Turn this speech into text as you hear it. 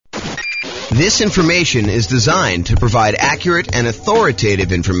This information is designed to provide accurate and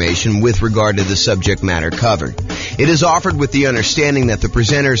authoritative information with regard to the subject matter covered. It is offered with the understanding that the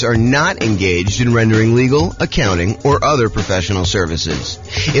presenters are not engaged in rendering legal, accounting, or other professional services.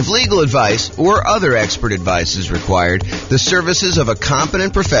 If legal advice or other expert advice is required, the services of a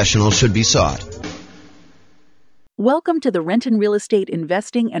competent professional should be sought. Welcome to the Renton Real Estate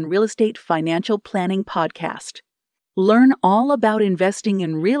Investing and Real Estate Financial Planning Podcast. Learn all about investing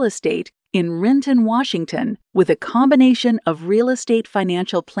in real estate in Renton, Washington, with a combination of real estate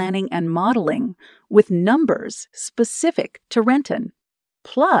financial planning and modeling with numbers specific to Renton,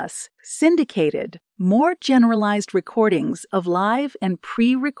 plus syndicated, more generalized recordings of live and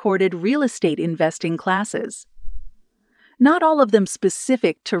pre-recorded real estate investing classes. Not all of them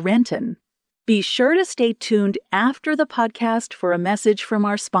specific to Renton. Be sure to stay tuned after the podcast for a message from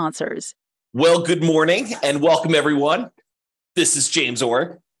our sponsors. Well, good morning and welcome, everyone. This is James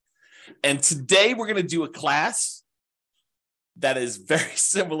Orr. And today we're going to do a class that is very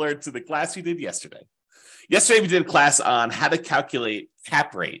similar to the class we did yesterday. Yesterday we did a class on how to calculate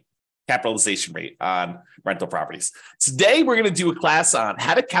cap rate, capitalization rate on rental properties. Today we're going to do a class on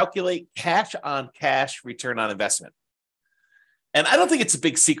how to calculate cash on cash return on investment. And I don't think it's a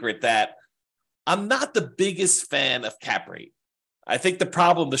big secret that I'm not the biggest fan of cap rate. I think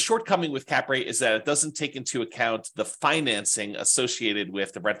the shortcoming with cap rate is that it doesn't take into account the financing associated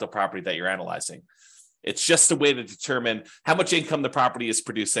with the rental property that you're analyzing. It's just a way to determine how much income the property is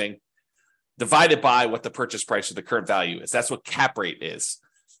producing, divided by what the purchase price or the current value is. That's what cap rate is.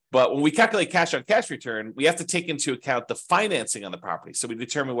 But when we calculate cash on cash return, we have to take into account the financing on the property. So we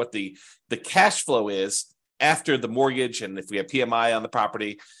determine what the cash flow is after the mortgage and if we have PMI on the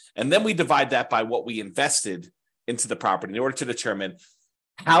property. And then we divide that by what we invested into the property in order to determine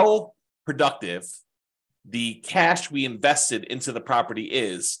how productive the cash we invested into the property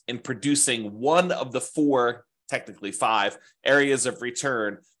is in producing one of the four, technically five, areas of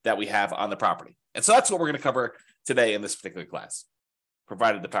return that we have on the property. And so that's what we're going to cover today in this particular class,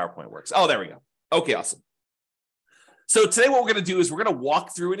 provided the PowerPoint works. Oh, there we go. Okay, awesome. So today what we're going to do is we're going to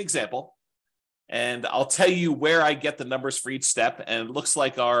walk through an example, and I'll tell you where I get the numbers for each step. And it looks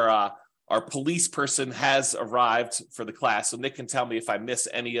like our police person has arrived for the class. So Nick can tell me if I miss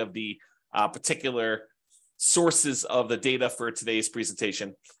any of the particular sources of the data for today's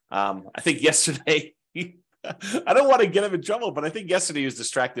presentation. I think yesterday, I don't want to get him in trouble, but I think yesterday he was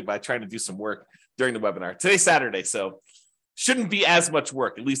distracted by trying to do some work during the webinar. Today's Saturday, so shouldn't be as much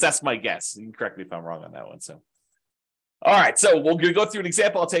work. At least that's my guess. You can correct me if I'm wrong on that one. So, all right, so we're going to go through an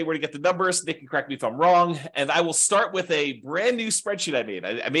example. I'll tell you where to get the numbers. Nick can correct me if I'm wrong. And I will start with a brand new spreadsheet I made.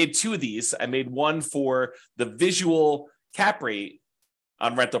 I made two of these. I made one for the visual cap rate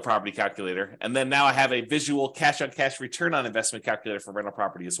on rental property calculator. And then now I have a visual cash on cash return on investment calculator for rental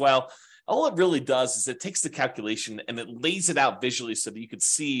property as well. All it really does is it takes the calculation and it lays it out visually so that you could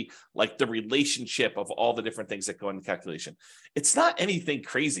see like the relationship of all the different things that go in the calculation. It's not anything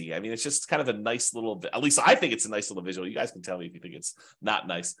crazy. I mean, it's just kind of a nice little, at least I think it's a nice little visual. You guys can tell me if you think it's not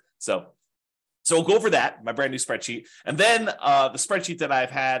nice. So we'll go over that, my brand new spreadsheet. And then the spreadsheet that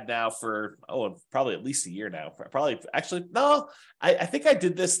I've had now for, probably at least a year now. I think I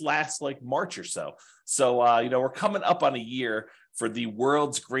did this last like March or so. So, we're coming up on a year for the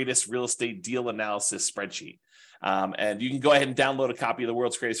world's greatest real estate deal analysis spreadsheet. And you can go ahead and download a copy of the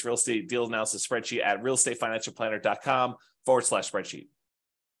world's greatest real estate deal analysis spreadsheet at realestatefinancialplanner.com/spreadsheet.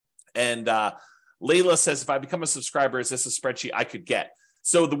 And Layla says, if I become a subscriber, is this a spreadsheet I could get?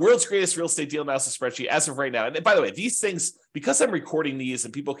 So the world's greatest real estate deal analysis spreadsheet, as of right now, and by the way, these things, because I'm recording these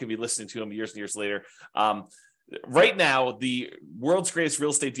and people can be listening to them years and years later, right now, the world's greatest real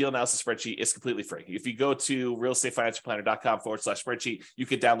estate deal analysis spreadsheet is completely free. If you go to realestatefinancialplanner.com/spreadsheet, you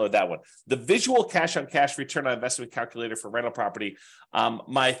can download that one. The visual cash on cash return on investment calculator for rental property.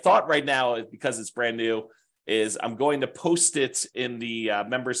 My thought right now, because it's brand new, is I'm going to post it in the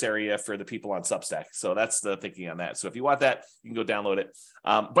members area for the people on Substack. So that's the thinking on that. So if you want that, you can go download it.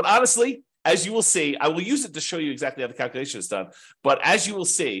 But honestly, as you will see, I will use it to show you exactly how the calculation is done. But as you will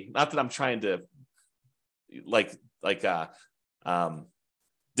see, not that I'm trying to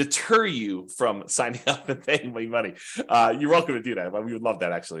deter you from signing up and paying me money. You're welcome to do that. We would love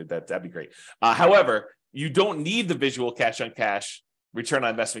that, actually. That'd be great. However, you don't need the visual cash on cash return on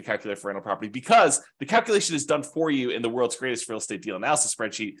investment calculator for rental property because the calculation is done for you in the world's greatest real estate deal analysis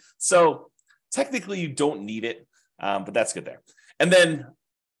spreadsheet. So technically you don't need it, but that's good there. And then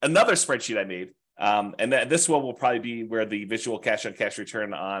another spreadsheet I made, and this one will probably be where the visual cash on cash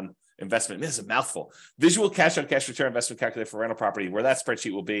return on investment. This is a mouthful. Visual cash on cash return investment calculator for rental property, where that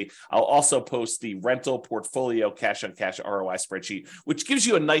spreadsheet will be. I'll also post the rental portfolio cash on cash ROI spreadsheet, which gives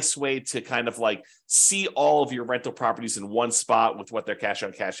you a nice way to kind of like see all of your rental properties in one spot with what their cash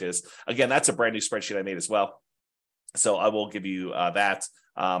on cash is. Again, that's a brand new spreadsheet I made as well. So I will give you that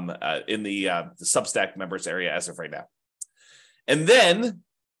in the Substack members area as of right now. And then,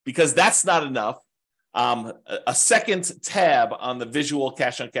 because that's not enough, a second tab on the visual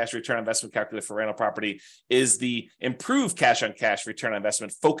cash on cash return on investment calculator for rental property is the improved cash on cash return on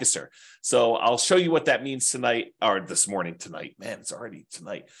investment focuser. So I'll show you what that means tonight, or this morning tonight. Man, it's already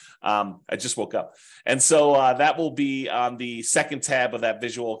tonight. I just woke up. And so that will be on the second tab of that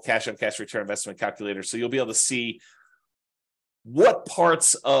visual cash on cash return investment calculator. So you'll be able to see what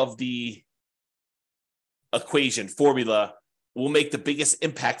parts of the equation formula will make the biggest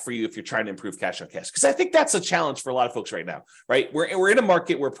impact for you if you're trying to improve cash on cash. Because I think that's a challenge for a lot of folks right now, right? We're in a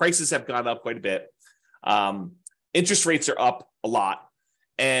market where prices have gone up quite a bit. Interest rates are up a lot,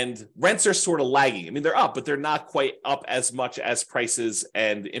 and rents are sort of lagging. I mean, they're up, but they're not quite up as much as prices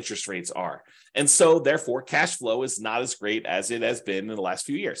and interest rates are. And so therefore, cash flow is not as great as it has been in the last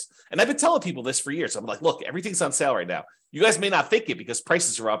few years. And I've been telling people this for years. I'm like, look, everything's on sale right now. You guys may not think it because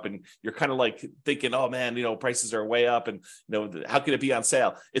prices are up and you're kind of like thinking, oh man, prices are way up and how could it be on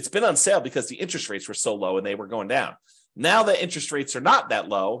sale? It's been on sale because the interest rates were so low and they were going down. Now that interest rates are not that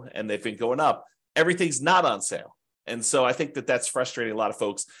low and they've been going up, everything's not on sale. And so I think that that's frustrating a lot of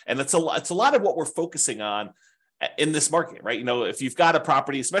folks. And it's a lot of what we're focusing on in this market, right? If you've got a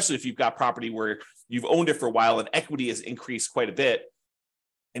property, especially if you've got property where you've owned it for a while and equity has increased quite a bit,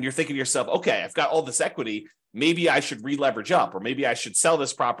 and you're thinking to yourself, okay, I've got all this equity, maybe I should re-leverage up, or maybe I should sell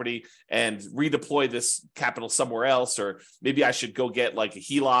this property and redeploy this capital somewhere else, or maybe I should go get like a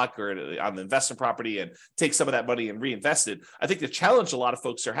HELOC or on the investment property and take some of that money and reinvest it. I think the challenge a lot of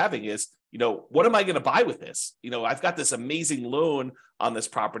folks are having is, what am I going to buy with this? I've got this amazing loan on this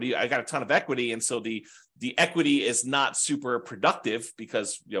property. I got a ton of equity. And so the equity is not super productive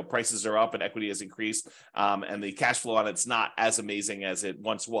because, prices are up and equity has increased. And the cash flow on it's not as amazing as it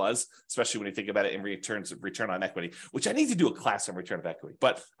once was, especially when you think about it in return on equity, which I need to do a class on return of equity,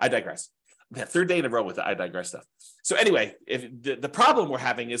 but I digress. Third day in a row with the I digress stuff. So anyway, if the problem we're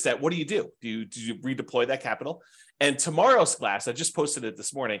having is that what do you do? Do you redeploy that capital? And tomorrow's class, I just posted it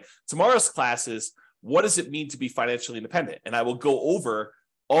this morning. Tomorrow's class is what does it mean to be financially independent? And I will go over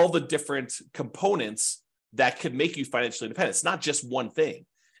all the different components that could make you financially independent. It's not just one thing.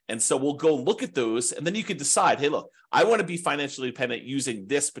 And so we'll go look at those and then you can decide, hey, look, I want to be financially independent using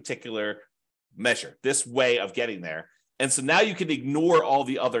this particular measure, this way of getting there. And so now you can ignore all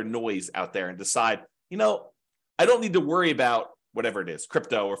the other noise out there and decide, I don't need to worry about whatever it is,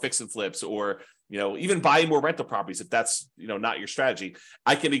 crypto or fix and flips, or, even buying more rental properties if that's, not your strategy.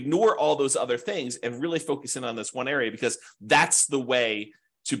 I can ignore all those other things and really focus in on this one area because that's the way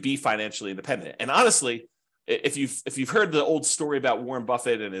to be financially independent. And honestly, if you've heard the old story about Warren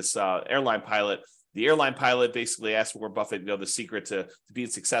Buffett and his airline pilot, the airline pilot basically asked Warren Buffett, the secret to being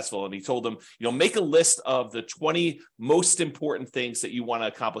successful. And he told him, make a list of the 20 most important things that you want to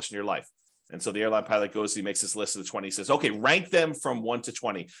accomplish in your life. And so the airline pilot goes, he makes this list of the 20, he says, okay, rank them from 1 to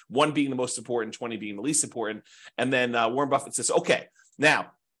 20, 1 being the most important, 20 being the least important. And then Warren Buffett says, okay, now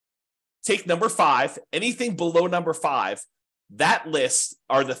take number 5, anything below number 5, that list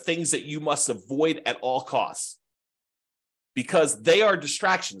are the things that you must avoid at all costs because they are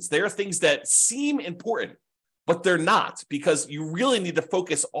distractions. They are things that seem important, but they're not, because you really need to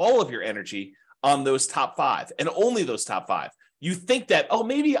focus all of your energy on those top 5 and only those top 5. You think that, oh,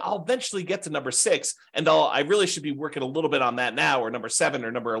 maybe I'll eventually get to number 6 and I really should be working a little bit on that now, or number 7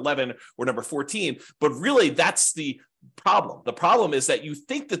 or number 11 or number 14. But really, that's the problem. The problem is that you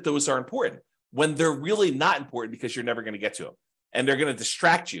think that those are important when they're really not important because you're never going to get to them. And they're going to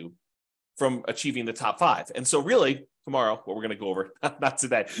distract you from achieving the top 5. And so really, tomorrow, what we're going to go over, not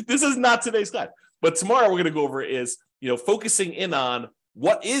today, this is not today's class, but tomorrow we're going to go over is, focusing in on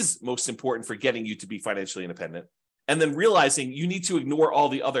what is most important for getting you to be financially independent. And then realizing you need to ignore all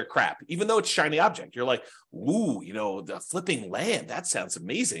the other crap, even though it's shiny object. You're like, ooh, the flipping land, that sounds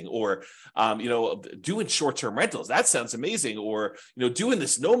amazing. Or, doing short-term rentals, that sounds amazing. Or, doing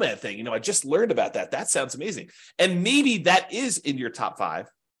this nomad thing, I just learned about that. That sounds amazing. And maybe that is in your top 5.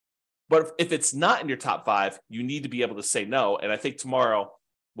 But if it's not in your top 5, you need to be able to say no. And I think tomorrow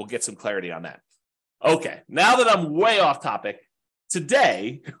we'll get some clarity on that. Okay, now that I'm way off topic,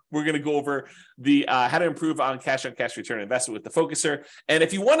 today, we're going to go over the how to improve on cash return investment with the focuser. And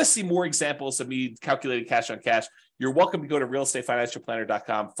if you want to see more examples of me calculating cash on cash, you're welcome to go to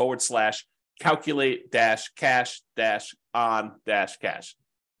realestatefinancialplanner.com/calculate-cash-on-cash.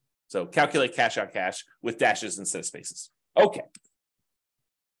 So calculate cash on cash with dashes instead of spaces. Okay.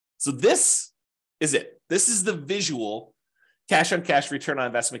 So this is it. This is the visual cash on cash return on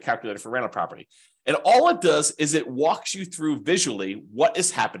investment calculator for rental property. And all it does is it walks you through visually what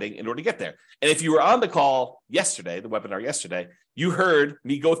is happening in order to get there. And if you were on the call yesterday, the webinar yesterday, you heard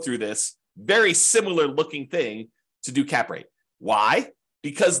me go through this very similar looking thing to do cap rate. Why?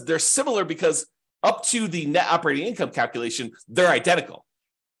 Because they're similar because up to the net operating income calculation, they're identical.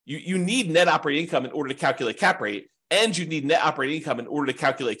 You need net operating income in order to calculate cap rate, and you need net operating income in order to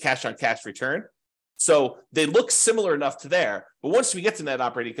calculate cash on cash return. So they look similar enough to there, but once we get to net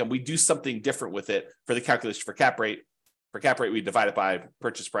operating income, we do something different with it for the calculation for cap rate. For cap rate, we divide it by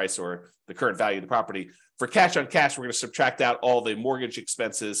purchase price or the current value of the property. For cash on cash, we're going to subtract out all the mortgage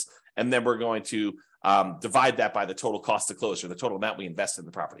expenses, and then we're going to divide that by the total cost to close, or the total amount we invest in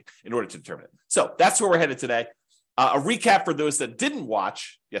the property in order to determine it. So that's where we're headed today. A recap for those that didn't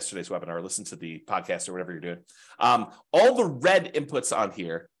watch yesterday's webinar, or listen to the podcast or whatever you're doing. All the red inputs on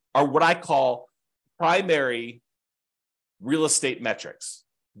here are what I call primary real estate metrics.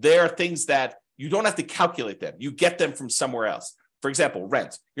 They are things that you don't have to calculate them. You get them from somewhere else. For example,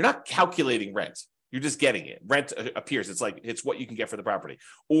 rent. You're not calculating rent. You're just getting it. Rent appears. It's what you can get for the property.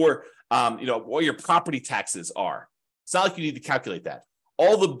 Or, what your property taxes are. It's not like you need to calculate that.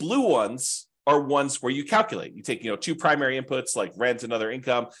 All the blue ones are ones where you calculate. You take, two primary inputs like rent and other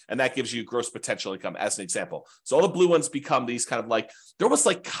income, and that gives you gross potential income as an example. So all the blue ones become these kind of they're almost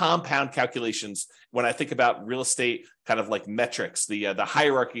like compound calculations when I think about real estate kind of like metrics, the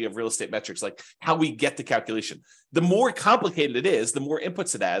hierarchy of real estate metrics, like how we get the calculation. The more complicated it is, the more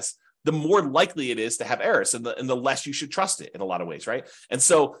inputs it has, the more likely it is to have errors, and the less you should trust it in a lot of ways, right? And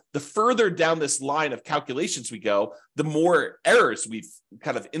so the further down this line of calculations we go, the more errors we've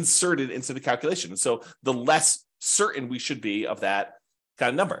kind of inserted into the calculation. And so the less certain we should be of that kind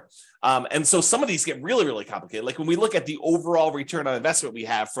of number. And so some of these get really, really complicated. Like when we look at the overall return on investment we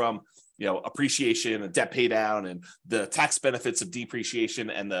have from appreciation and debt pay down and the tax benefits of depreciation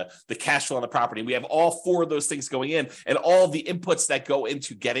and the cash flow on the property. We have all four of those things going in, and all the inputs that go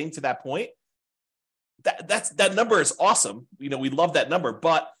into getting to that point. That number is awesome. We love that number,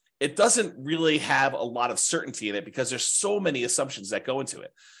 but it doesn't really have a lot of certainty in it because there's so many assumptions that go into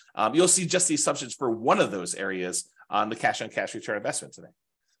it. You'll see just the assumptions for one of those areas on the cash on cash return investment today.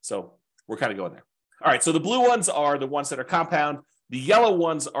 So we're kind of going there. All right. So the blue ones are the ones that are compound. The yellow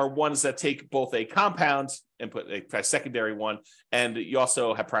ones are ones that take both a compound and put a secondary one, and you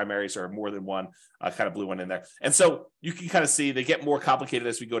also have primaries or more than one kind of blue one in there. And so you can kind of see they get more complicated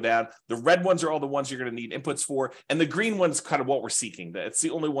as we go down. The red ones are all the ones you're going to need inputs for, and the green one's kind of what we're seeking. It's the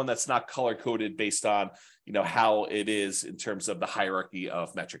only one that's not color-coded based on how it is in terms of the hierarchy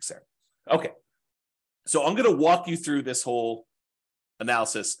of metrics there. Okay, so I'm going to walk you through this whole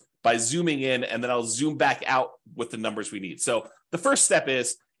analysis by zooming in, and then I'll zoom back out with the numbers we need. So the first step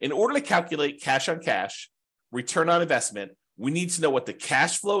is, in order to calculate cash on cash, return on investment, we need to know what the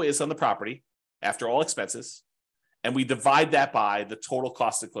cash flow is on the property after all expenses, and we divide that by the total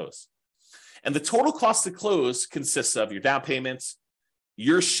cost to close. And the total cost to close consists of your down payments,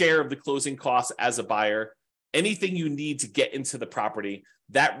 your share of the closing costs as a buyer, anything you need to get into the property,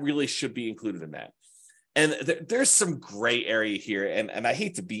 that really should be included in that. And there's some gray area here, and I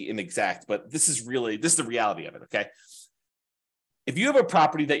hate to be inexact, but this is the reality of it, okay? If you have a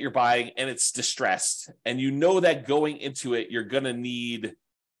property that you're buying and it's distressed, and you know that going into it, you're going to need,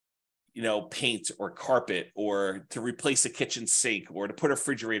 paint or carpet or to replace a kitchen sink or to put a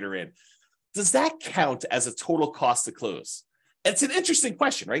refrigerator in, does that count as a total cost to close? And it's an interesting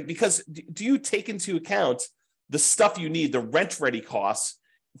question, right? Because do you take into account the stuff you need, the rent-ready costs,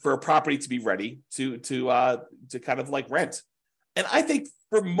 for a property to be ready to kind of like rent? And I think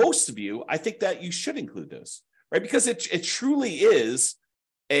for most of you, I think that you should include those, right? Because it truly is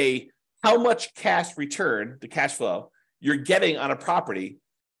how much cash return, the cash flow you're getting on a property,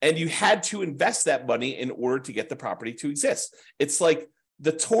 and you had to invest that money in order to get the property to exist. It's like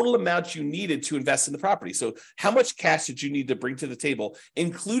the total amount you needed to invest in the property. So how much cash did you need to bring to the table,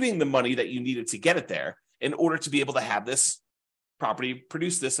 including the money that you needed to get it there in order to be able to have this property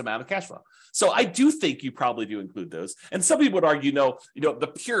produce this amount of cash flow? So I do think you probably do include those. And some people would argue,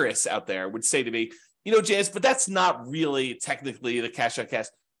 the purists out there would say to me, James, but that's not really technically the cash on cash.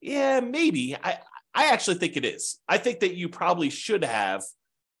 Yeah, maybe. I actually think it is. I think that you probably should have,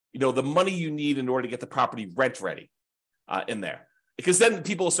 the money you need in order to get the property rent ready in there. Because then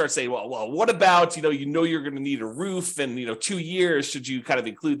people will start saying, well, what about, you're going to need a roof and, 2 years, should you kind of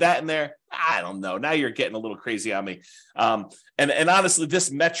include that in there? I don't know. Now you're getting a little crazy on me. And honestly, this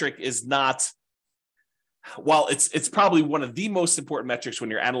metric is not while it's probably one of the most important metrics when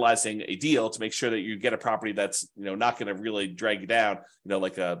you're analyzing a deal to make sure that you get a property that's not going to really drag you down,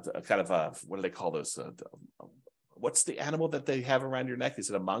 like a kind of a, what do they call those? What's the animal that they have around your neck?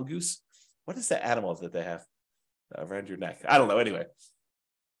 Is it a mongoose? What is the animal that they have around your neck? I don't know. Anyway,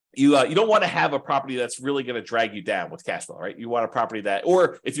 you don't want to have a property that's really going to drag you down with cash flow, right? You want a property that,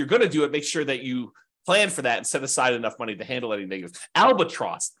 or if you're going to do it, make sure that you plan for that and set aside enough money to handle any negatives.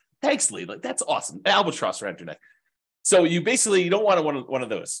 Albatross. Thanks, Lee. Like, that's awesome. Albatross around your neck. So you don't want one of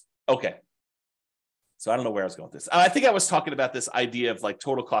those. Okay. So I don't know where I was going with this. I think I was talking about this idea of like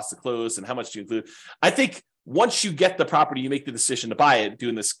total cost to close and how much do you include. I think once you get the property, you make the decision to buy it,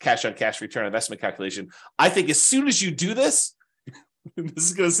 doing this cash on cash return investment calculation. I think as soon as you do this, this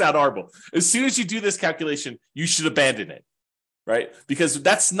is going to sound horrible. As soon as you do this calculation, you should abandon it, right? Because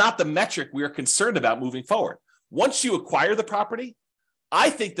that's not the metric we are concerned about moving forward. Once you acquire the property, I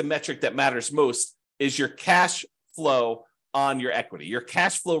think the metric that matters most is your cash flow on your equity, your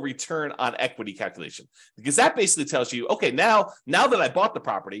cash flow return on equity calculation, because that basically tells you, okay, now that I bought the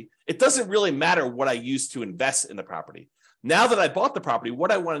property, it doesn't really matter what I use to invest in the property. Now that I bought the property,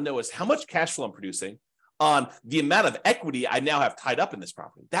 what I want to know is how much cash flow I'm producing on the amount of equity I now have tied up in this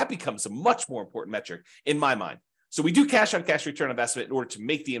property. That becomes a much more important metric in my mind. So we do cash on cash return investment in order to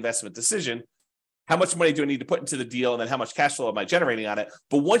make the investment decision. How much money do I need to put into the deal? And then how much cash flow am I generating on it?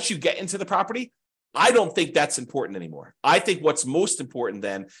 But once you get into the property, I don't think that's important anymore. I think what's most important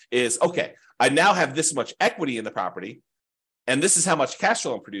then is, okay, I now have this much equity in the property, and this is how much cash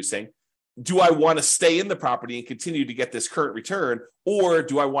flow I'm producing. Do I want to stay in the property and continue to get this current return? Or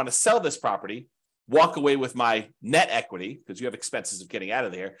do I want to sell this property, walk away with my net equity, because you have expenses of getting out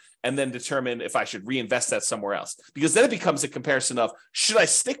of there, and then determine if I should reinvest that somewhere else? Because then it becomes a comparison of, should I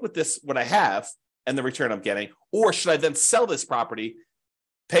stick with this, what I have, and the return I'm getting, or should I then sell this property,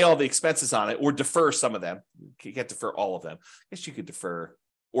 pay all the expenses on it, or defer some of them? You can't defer all of them. I guess you could defer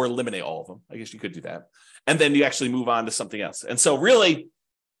or eliminate all of them. I guess you could do that. And then you actually move on to something else. And so really,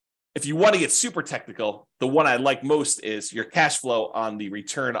 if you want to get super technical, the one I like most is your cash flow on the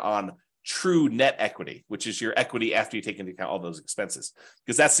return on true net equity, which is your equity after you take into account all those expenses,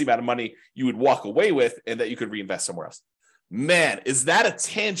 because that's the amount of money you would walk away with and that you could reinvest somewhere else. Man, is that a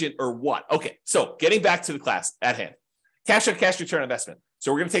tangent or what? Okay, so getting back to the class at hand, cash on cash return investment.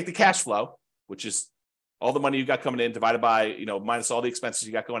 So we're going to take the cash flow, which is all the money you got coming in, divided by, minus all the expenses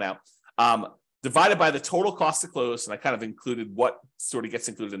you got going out, divided by the total cost to close. And I kind of included what sort of gets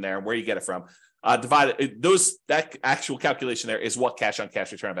included in there and where you get it from. That actual calculation there is what cash on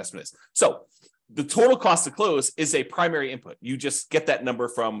cash return investment is. So the total cost to close is a primary input. You just get that number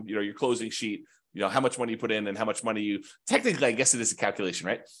from, your closing sheet, how much money you put in and how much money technically, I guess it is a calculation,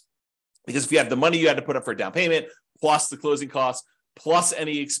 right? Because if you have the money you had to put up for a down payment, plus the closing costs, plus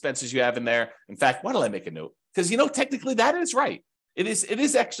any expenses you have in there. In fact, why don't I make a note? Because, technically that is right. It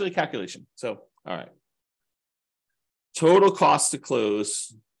is actually a calculation. So, all right. Total cost to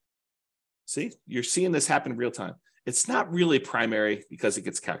close. See, you're seeing this happen in real time. It's not really primary because it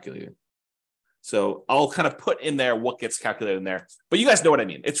gets calculated. So I'll kind of put in there what gets calculated in there, but you guys know what I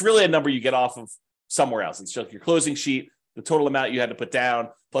mean. It's really a number you get off of somewhere else. It's just your closing sheet, the total amount you had to put down,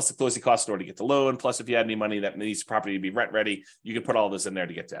 plus the closing costs in order to get the loan, plus if you had any money that needs the property to be rent ready, you can put all this in there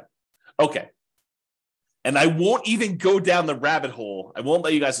to get that. Okay. And I won't even go down the rabbit hole. I won't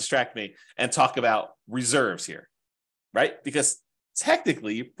let you guys distract me and talk about reserves here, right? Because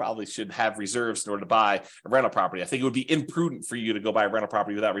technically, you probably should have reserves in order to buy a rental property. I think it would be imprudent for you to go buy a rental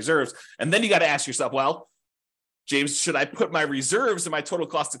property without reserves. And then you got to ask yourself, well, James, should I put my reserves in my total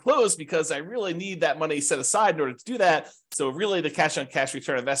cost to close? Because I really need that money set aside in order to do that. So really the cash on cash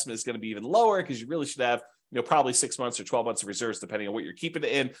return investment is going to be even lower because you really should have, probably 6 months or 12 months of reserves, depending on what you're keeping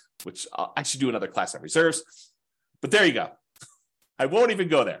it in, which I'll actually do another class on reserves. But there you go. I won't even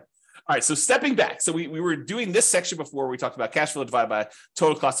go there. All right, so stepping back. So we were doing this section before where we talked about cash flow divided by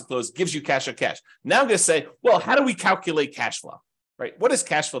total cost to close gives you cash on cash. Now I'm going to say, well, how do we calculate cash flow, right? What does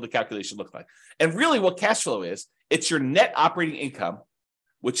cash flow, the calculation look like? And really what cash flow is, it's your net operating income,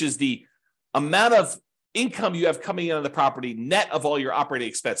 which is the amount of income you have coming in on the property, net of all your operating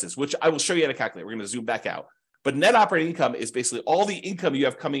expenses, which I will show you how to calculate. We're going to zoom back out. But net operating income is basically all the income you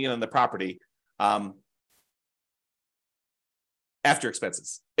have coming in on the property after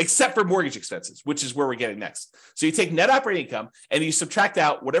expenses, except for mortgage expenses, which is where we're getting next. So you take net operating income and you subtract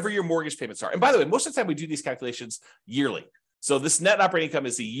out whatever your mortgage payments are. And by the way, most of the time we do these calculations yearly. So this net operating income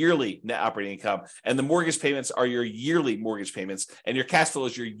is the yearly net operating income, and the mortgage payments are your yearly mortgage payments, and your cash flow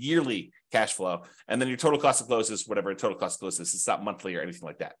is your yearly cash flow. And then your total cost of close is whatever total cost of close is. It's not monthly or anything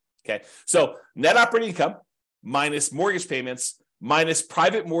like that. Okay. So net operating income minus mortgage payments minus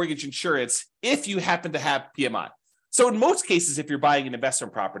private mortgage insurance if you happen to have PMI. So in most cases, if you're buying an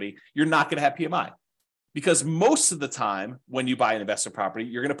investment property, you're not going to have PMI, because most of the time when you buy an investment property,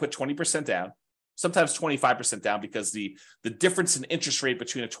 you're going to put 20% down, sometimes 25% down, because the difference in interest rate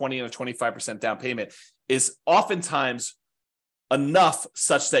between a 20 and a 25% down payment is oftentimes enough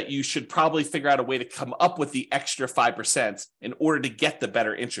such that you should probably figure out a way to come up with the extra 5% in order to get the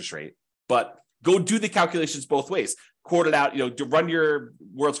better interest rate. But go do the calculations both ways. Quote it out, to run your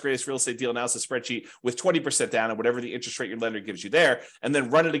world's greatest real estate deal analysis spreadsheet with 20% down and whatever the interest rate your lender gives you there, and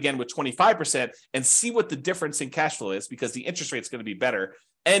then run it again with 25% and see what the difference in cash flow is, because the interest rate is going to be better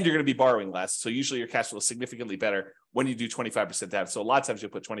and you're going to be borrowing less. So usually your cash flow is significantly better when you do 25% down. So a lot of times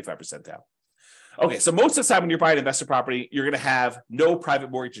you'll put 25% down. Okay, so most of the time when you're buying investor property, you're going to have no private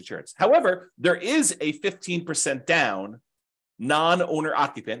mortgage insurance. However, there is a 15% down non-owner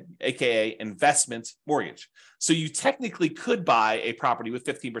occupant, aka investment mortgage. So you technically could buy a property with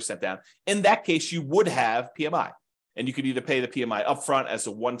 15% down. In that case, you would have PMI. And you could either pay the PMI upfront as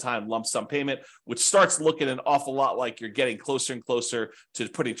a one-time lump sum payment, which starts looking an awful lot like you're getting closer and closer to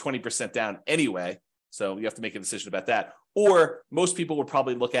putting 20% down anyway. So you have to make a decision about that. Or most people would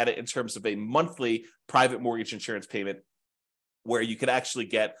probably look at it in terms of a monthly private mortgage insurance payment, where you could actually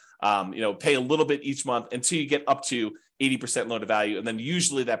get, pay a little bit each month until you get up to 80% loan to value. And then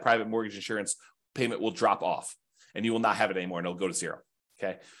usually that private mortgage insurance payment will drop off and you will not have it anymore and it'll go to zero.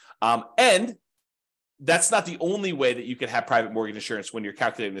 Okay. And that's not the only way that you can have private mortgage insurance when you're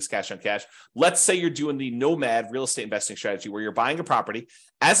calculating this cash on cash. Let's say you're doing the nomad real estate investing strategy where you're buying a property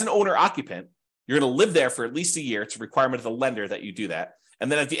as an owner occupant. You're going to live there for at least a year. It's a requirement of the lender that you do that.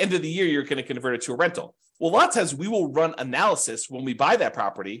 And then at the end of the year, you're going to convert it to a rental. Well, a lot of times we will run analysis when we buy that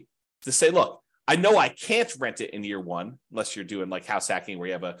property to say, look, I know I can't rent it in year one, unless you're doing like house hacking where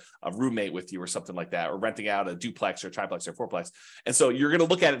you have a roommate with you or something like that, or renting out a duplex or triplex or fourplex. And so you're going to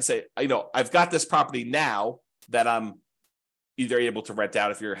look at it and say, I've got this property now that I'm either able to rent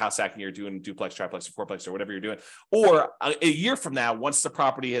out if you're house hacking, you're doing duplex, triplex, or fourplex, or whatever you're doing. Or a year from now, once the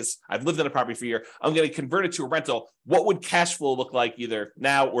property I've lived in a property for a year, I'm going to convert it to a rental. What would cash flow look like either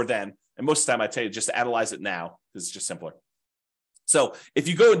now or then? And most of the time I tell you just to analyze it now, because it's just simpler. So if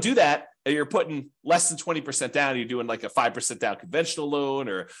you go and do that, and you're putting less than 20% down, you're doing like a 5% down conventional loan,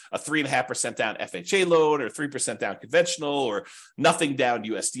 or a 3.5% down FHA loan, or 3% down conventional, or nothing down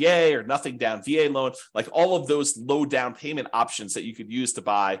USDA, or nothing down VA loan, like all of those low down payment options that you could use to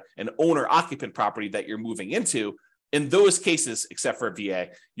buy an owner occupant property that you're moving into. In those cases, except for VA,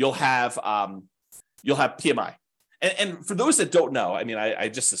 you'll have PMI. And for those that don't know, I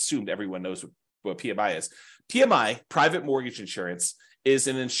just assumed everyone knows what PMI is. PMI, private mortgage insurance, is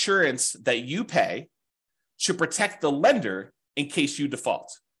an insurance that you pay to protect the lender in case you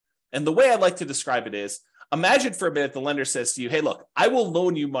default. And the way I like to describe it is, imagine for a minute the lender says to you, hey, look, I will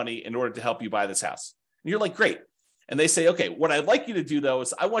loan you money in order to help you buy this house. And you're like, great. And they say, okay, what I'd like you to do though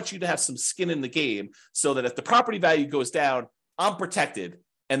is I want you to have some skin in the game so that if the property value goes down, I'm protected,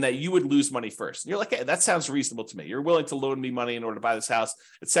 and that you would lose money first. And you're like, hey, that sounds reasonable to me. You're willing to loan me money in order to buy this house.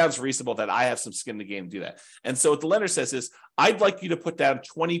 It sounds reasonable that I have some skin in the game to do that. And so what the lender says is, I'd like you to put down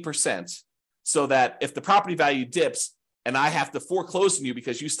 20% so that if the property value dips and I have to foreclose on you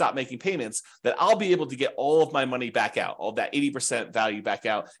because you stop making payments, that I'll be able to get all of my money back out, all that 80% value back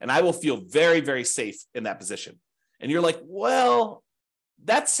out. And I will feel very, very safe in that position. And you're like, well,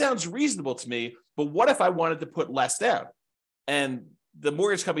 that sounds reasonable to me, but what if I wanted to put less down? And the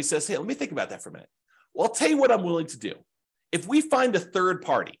mortgage company says, hey, let me think about that for a minute. Well, I'll tell you what I'm willing to do. If we find a third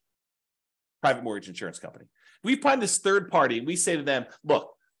party, private mortgage insurance company, we find this third party and we say to them,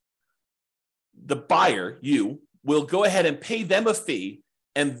 look, the buyer, you, will go ahead and pay them a fee,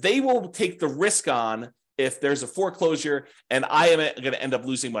 and they will take the risk on if there's a foreclosure and I am going to end up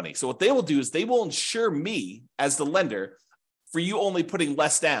losing money. So what they will do is they will insure me as the lender for you only putting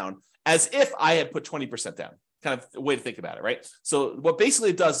less down, as if I had put 20% down. Kind of a way to think about it, right? So what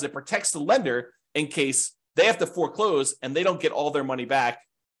basically it does is it protects the lender in case they have to foreclose and they don't get all their money back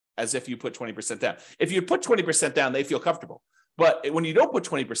as if you put 20% down. If you put 20% down, they feel comfortable. But when you don't put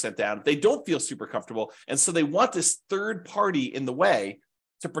 20% down, they don't feel super comfortable. And so they want this third party in the way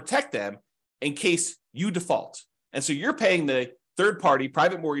to protect them in case you default. And so you're paying the third party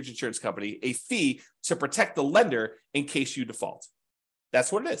private mortgage insurance company a fee to protect the lender in case you default.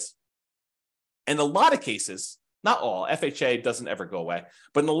 That's what it is. In a lot of cases, not all, FHA doesn't ever go away,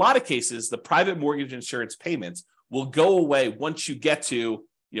 but in a lot of cases, the private mortgage insurance payments will go away once you get to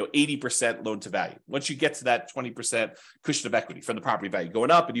 80% loan to value. Once you get to that 20% cushion of equity from the property value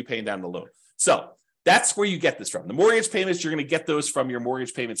going up and you paying down the loan. So That's where you get this from. The mortgage payments, you're going to get those from your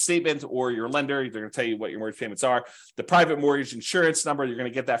mortgage payment statement or your lender. They're going to tell you what your mortgage payments are. The private mortgage insurance number, you're going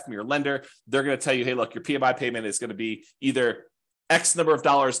to get that from your lender. They're going to tell you, hey, look, your PMI payment is going to be either X number of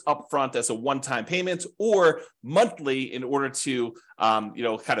dollars upfront as a one-time payment or monthly in order to,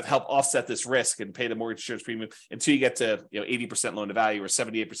 kind of help offset this risk and pay the mortgage insurance premium until you get to, 80% loan to value or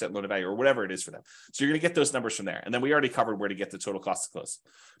 78% loan to value or whatever it is for them. So you're going to get those numbers from there. And then we already covered where to get the total cost to close.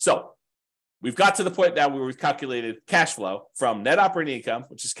 So we've got to the point now where we've calculated cash flow from net operating income,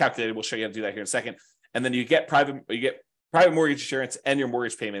 which is calculated. We'll show you how to do that here in a second. And then you get private mortgage insurance and your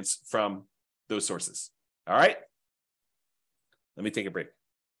mortgage payments from those sources. All right. Let me take a break.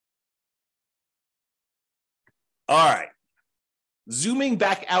 All right. Zooming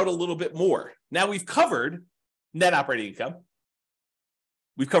back out a little bit more. Now we've covered net operating income.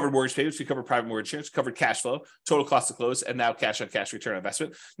 We've covered mortgage payments. We covered private mortgage insurance, covered cash flow, total cost to close, and now cash on cash return on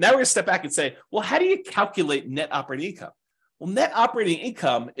investment. Now we're going to step back and say, well, how do you calculate net operating income? Well, net operating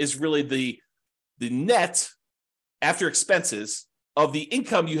income is really the net after expenses of the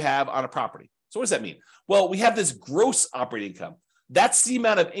income you have on a property. So what does that mean? Well, we have this gross operating income. That's the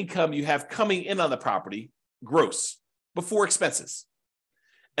amount of income you have coming in on the property, gross, before expenses.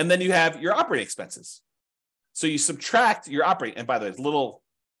 And then you have your operating expenses. So you subtract your operating, and by the way, little,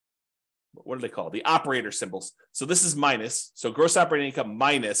 what do they call it? The operator symbols. So this is minus. So gross operating income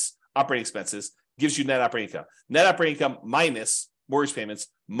minus operating expenses gives you net operating income. Net operating income minus mortgage payments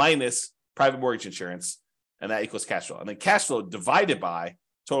minus private mortgage insurance, and that equals cash flow. And then cash flow divided by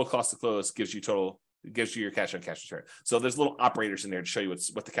total cost to close gives you your cash on cash return. So there's little operators in there to show you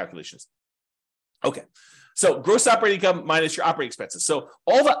what the calculation is. Okay. So gross operating income minus your operating expenses. So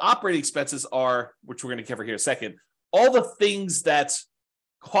all the operating expenses are, which we're going to cover here in a second, all the things that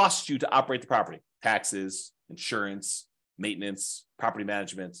cost you to operate the property: taxes, insurance, maintenance, property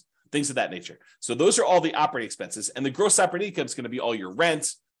management, things of that nature. So those are all the operating expenses. And the gross operating income is going to be all your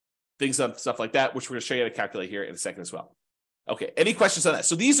rent, stuff like that, which we're going to show you how to calculate here in a second as well. Okay, any questions on that?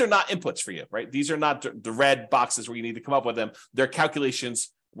 So these are not inputs for you, right? These are not the red boxes where you need to come up with them. They're calculations,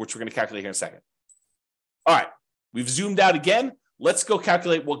 which we're going to calculate here in a second. All right, we've zoomed out again. Let's go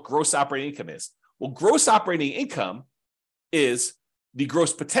calculate what gross operating income is. Well, gross operating income is the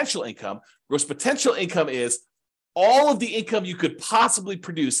gross potential income. Gross potential income is all of the income you could possibly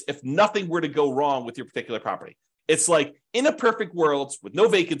produce if nothing were to go wrong with your particular property. It's like, in a perfect world with no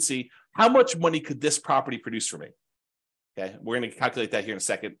vacancy, how much money could this property produce for me? Okay, we're going to calculate that here in a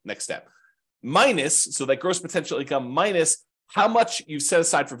second. Next step. Minus, so that gross potential income minus how much you've set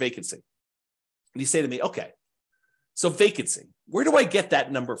aside for vacancy. And you say to me, okay, so vacancy, where do I get that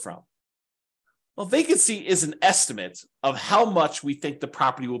number from? Well, vacancy is an estimate of how much we think the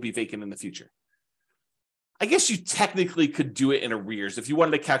property will be vacant in the future. I guess you technically could do it in arrears. If you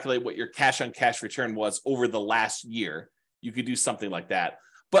wanted to calculate what your cash on cash return was over the last year, you could do something like that.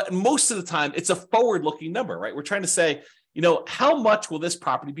 But most of the time, it's a forward-looking number, right? We're trying to say, how much will this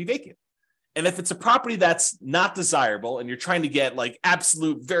property be vacant? And if it's a property that's not desirable and you're trying to get like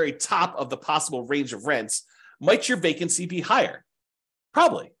absolute very top of the possible range of rents, might your vacancy be higher?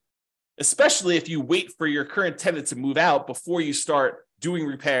 Probably, especially if you wait for your current tenant to move out before you start doing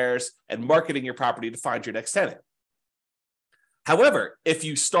repairs and marketing your property to find your next tenant. However, if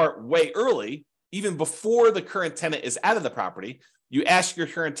you start way early, even before the current tenant is out of the property, you ask your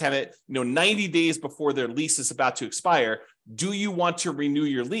current tenant, 90 days before their lease is about to expire, do you want to renew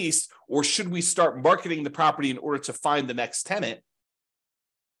your lease, or should we start marketing the property in order to find the next tenant?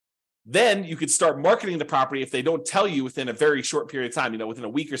 Then you could start marketing the property if they don't tell you within a very short period of time, within a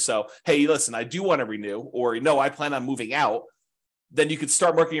week or so, hey, listen, I do want to renew, or no, I plan on moving out. Then you could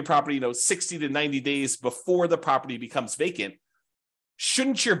start marketing your property, 60 to 90 days before the property becomes vacant.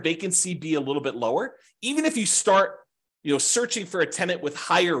 Shouldn't your vacancy be a little bit lower? Even if you start searching for a tenant with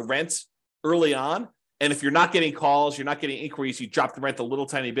higher rent early on, and if you're not getting calls, you're not getting inquiries, you drop the rent a little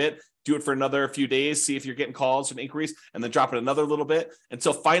tiny bit, do it for another few days, see if you're getting calls and inquiries, and then drop it another little bit.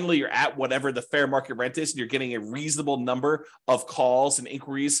 Until finally you're at whatever the fair market rent is, and you're getting a reasonable number of calls and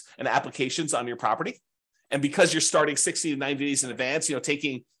inquiries and applications on your property. And because you're starting 60 to 90 days in advance,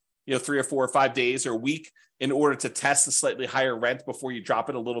 taking 3 or 4 or 5 days or a week in order to test the slightly higher rent before you drop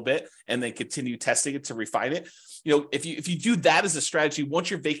it a little bit and then continue testing it to refine it. If you do that as a strategy,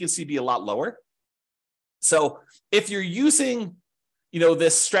 won't your vacancy be a lot lower? So if you're using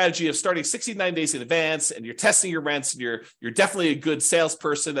this strategy of starting 69 days in advance, and you're testing your rents, and you're definitely a good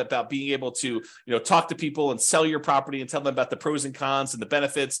salesperson about being able to, talk to people and sell your property and tell them about the pros and cons and the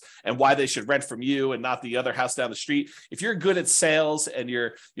benefits and why they should rent from you and not the other house down the street. If you're good at sales and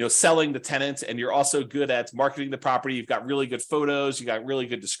you're, selling the tenant, and you're also good at marketing the property, you've got really good photos, you got really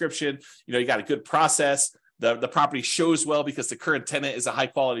good description, you got a good process. The property shows well because the current tenant is a high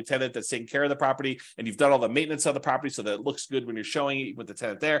quality tenant that's taking care of the property, and you've done all the maintenance of the property so that it looks good when you're showing it with the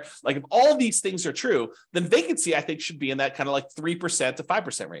tenant there. Like, if all these things are true, then vacancy, I think, should be in that kind of like 3% to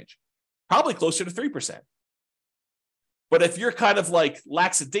 5% range, probably closer to 3%. But if you're kind of like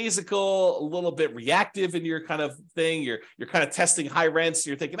lackadaisical, a little bit reactive in your kind of thing, you're kind of testing high rents,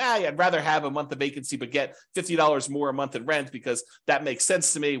 you're thinking, I'd rather have a month of vacancy, but get $50 more a month in rent because that makes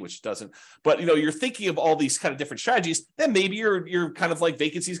sense to me, which it doesn't. But, you're thinking of all these kind of different strategies, then maybe you're kind of like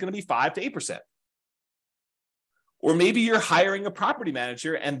vacancy is going to be 5 to 8%. Or maybe you're hiring a property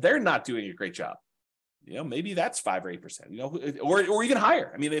manager and they're not doing a great job. Maybe that's 5 or 8%, or even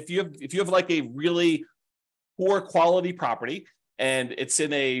higher. I mean, if you have like a really poor quality property and it's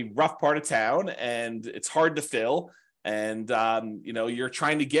in a rough part of town and it's hard to fill, and you're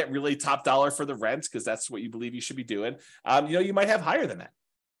trying to get really top dollar for the rent because that's what you believe you should be doing, you might have higher than that.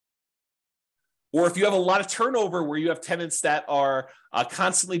 Or if you have a lot of turnover where you have tenants that are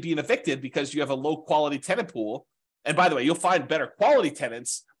constantly being evicted because you have a low quality tenant pool, and by the way, you'll find better quality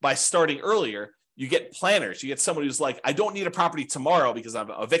tenants by starting earlier. You get planners. You get someone who's like, I don't need a property tomorrow because I'm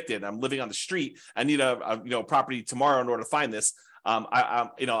evicted. I'm living on the street. I need a property tomorrow in order to find this.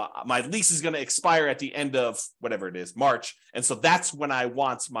 My lease is going to expire at the end of whatever it is, March, and so that's when I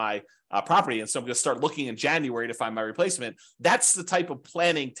want my property. And so I'm going to start looking in January to find my replacement. That's the type of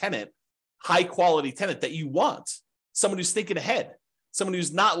planning tenant, high quality tenant that you want. Someone who's thinking ahead. Someone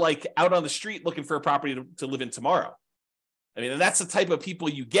who's not like out on the street looking for a property to live in tomorrow. I mean, and that's the type of people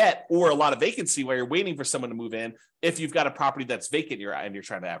you get, or a lot of vacancy where you're waiting for someone to move in if you've got a property that's vacant and you're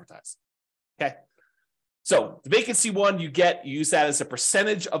trying to advertise. Okay. So the vacancy one you use that as a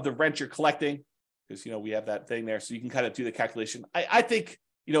percentage of the rent you're collecting, because, we have that thing there. So you can kind of do the calculation. I think,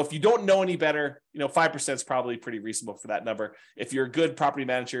 if you don't know any better, 5% is probably pretty reasonable for that number. If you're a good property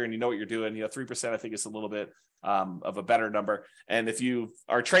manager and you know what you're doing, 3% I think is a little bit of a better number. And if you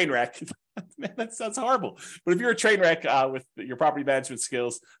are a train wreck, man, that sounds horrible. But if you're a train wreck with your property management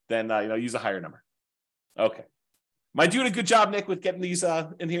skills, then use a higher number. Okay. Am I doing a good job, Nick, with getting these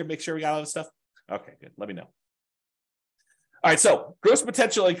in here? Make sure we got all this stuff. Okay, good. Let me know. All right, so gross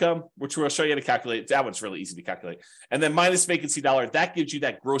potential income, which we'll show you how to calculate. That one's really easy to calculate. And then minus vacancy dollar, that gives you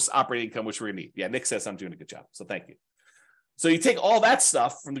that gross operating income, which we're going to need. Yeah, Nick says I'm doing a good job, so thank you. So you take all that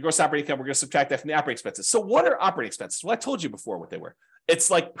stuff from the gross operating income, we're going to subtract that from the operating expenses. So what are operating expenses? Well, I told you before what they were. It's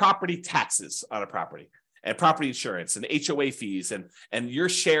like property taxes on a property, and property insurance and HOA fees and your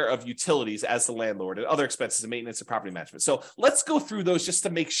share of utilities as the landlord and other expenses and maintenance and property management. So let's go through those just to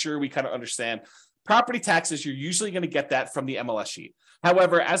make sure we kind of understand. Property taxes, you're usually going to get that from the MLS sheet.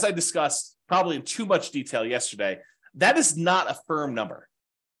 However, as I discussed probably in too much detail yesterday, that is not a firm number.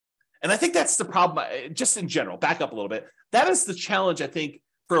 And I think that's the problem, just in general, back up a little bit. That is the challenge, I think,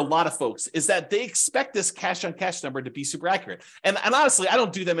 for a lot of folks, is that they expect this cash on cash number to be super accurate. And honestly, I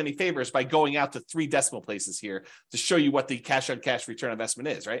don't do them any favors by going out to 3 decimal places here to show you what the cash on cash return on investment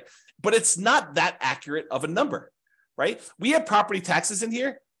is, right? But it's not that accurate of a number, right? We have property taxes in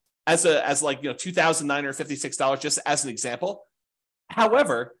here as $2,956, just as an example.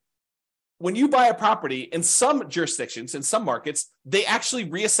 However, when you buy a property in some jurisdictions, in some markets, they actually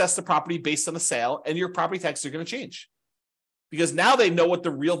reassess the property based on the sale, and your property taxes are going to change because now they know what the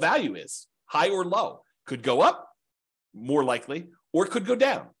real value is, high or low. Could go up, more likely, or it could go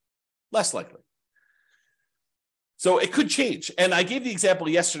down, less likely. So it could change. And I gave the example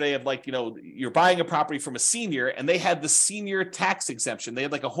yesterday of you're buying a property from a senior and they had the senior tax exemption. They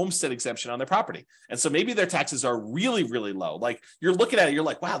had like a homestead exemption on their property. And so maybe their taxes are really, really low. Like you're looking at it, you're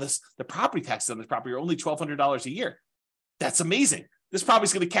like, wow, the property taxes on this property are only $1,200 a year. That's amazing. This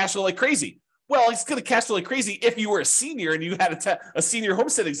property's going to cash flow like crazy. Well, it's going to cash flow like crazy if you were a senior and you had a senior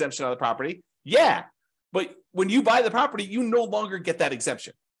homestead exemption on the property. Yeah. But when you buy the property, you no longer get that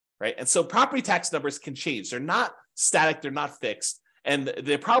exemption. Right. And so property tax numbers can change. They're not static. They're not fixed. And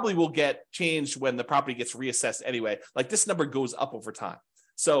they probably will get changed when the property gets reassessed anyway. Like this number goes up over time.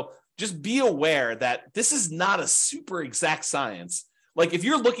 So just be aware that this is not a super exact science. Like if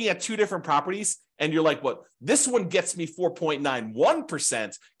you're looking at 2 different properties and you're like, what, this one gets me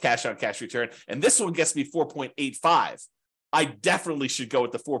 4.91% cash on cash return, and this one gets me 4.85. I definitely should go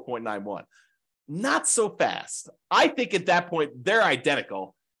with the 4.91. Not so fast. I think at that point, they're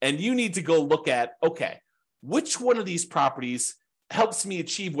identical. And you need to go look at, okay, which one of these properties helps me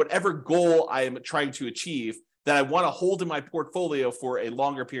achieve whatever goal I am trying to achieve that I want to hold in my portfolio for a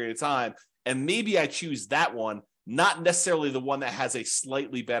longer period of time. And maybe I choose that one, not necessarily the one that has a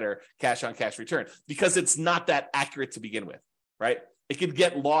slightly better cash on cash return, because it's not that accurate to begin with, right? It could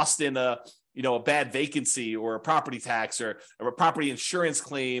get lost in a bad vacancy or a property tax or a property insurance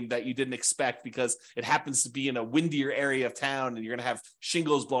claim that you didn't expect because it happens to be in a windier area of town and you're going to have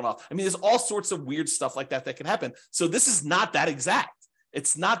shingles blown off. I mean, there's all sorts of weird stuff like that can happen. So this is not that exact.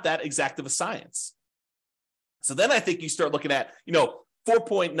 It's not that exact of a science. So then I think you start looking at,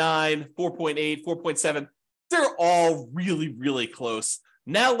 4.9, 4.8, 4.7. They're all really, really close.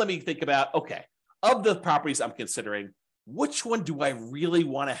 Now let me think about, okay, of the properties I'm considering, which one do I really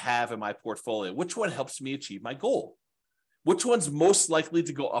want to have in my portfolio? Which one helps me achieve my goal? Which one's most likely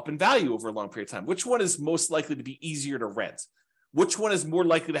to go up in value over a long period of time? Which one is most likely to be easier to rent? Which one is more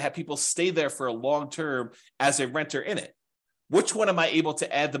likely to have people stay there for a long term as a renter in it? Which one am I able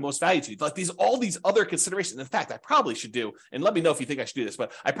to add the most value to? Like all these other considerations. In fact, I probably should do, and let me know if you think I should do this,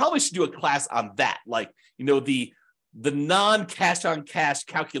 but I probably should do a class on that. Like, the non-cash on cash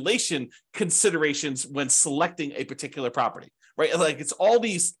calculation considerations when selecting a particular property, right? Like it's all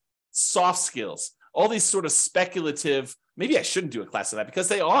these soft skills, all these sort of speculative, maybe I shouldn't do a class on that because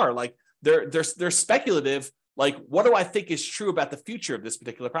they are like, they're speculative. Like, what do I think is true about the future of this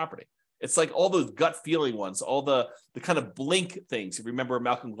particular property? It's like all those gut feeling ones, all the kind of blink things. If you remember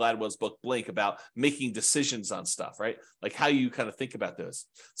Malcolm Gladwell's book, Blink, about making decisions on stuff, right? Like how you kind of think about those.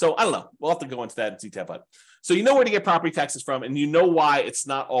 So I don't know. We'll have to go into that in detail, but so you know where to get property taxes from, and you know why it's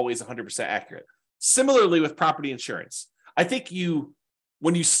not always 100% accurate. Similarly with property insurance, I think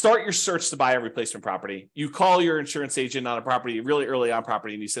when you start your search to buy a replacement property, you call your insurance agent on a property really early on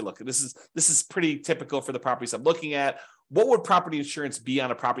property, and you say, look, this is pretty typical for the properties I'm looking at. What would property insurance be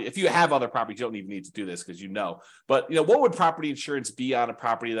on a property? If you have other properties, you don't even need to do this because but what would property insurance be on a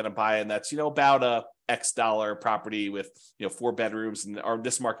property that I'm buying that's, about a X dollar property with, 4 bedrooms or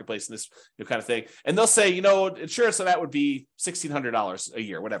this marketplace and this kind of thing. And they'll say, insurance on that would be $1,600 a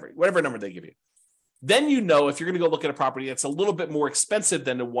year, whatever number they give you. Then if you're going to go look at a property that's a little bit more expensive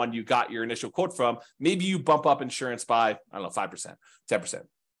than the one you got your initial quote from, maybe you bump up insurance by, 5%, 10%.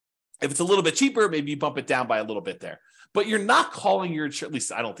 If it's a little bit cheaper, maybe you bump it down by a little bit there. But you're not calling your insurance, at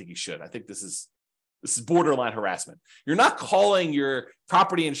least I don't think you should. I think this is borderline harassment. You're not calling your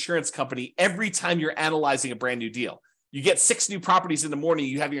property insurance company every time you're analyzing a brand new deal. You get 6 new properties in the morning,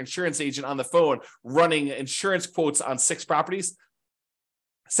 you have your insurance agent on the phone running insurance quotes on 6 properties.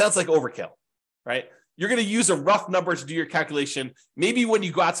 Sounds like overkill, right? You're going to use a rough number to do your calculation. Maybe when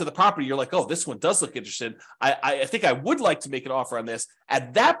you go out to the property, you're like, oh, this one does look interesting. I think I would like to make an offer on this.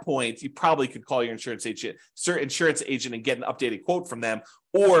 At that point, you probably could call your insurance agent and get an updated quote from them.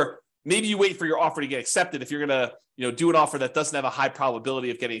 Or maybe you wait for your offer to get accepted. If you're going to do an offer that doesn't have a high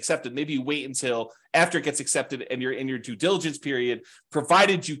probability of getting accepted, maybe you wait until after it gets accepted and you're in your due diligence period,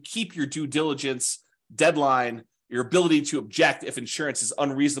 provided you keep your due diligence deadline, your ability to object if insurance is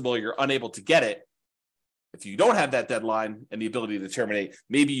unreasonable or you're unable to get it. If you don't have that deadline and the ability to terminate,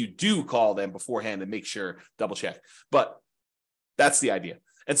 maybe you do call them beforehand and make sure, double check. But that's the idea.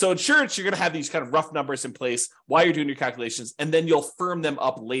 And so insurance, you're going to have these kind of rough numbers in place while you're doing your calculations, and then you'll firm them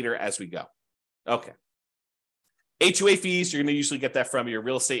up later as we go. Okay. HOA fees, you're going to usually get that from your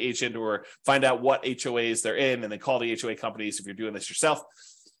real estate agent or find out what HOAs they're in and then call the HOA companies if you're doing this yourself.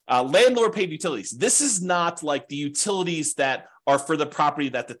 Landlord paid utilities. This is not like the utilities that are for the property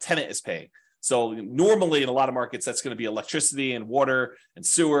that the tenant is paying. So normally in a lot of markets, that's going to be electricity and water and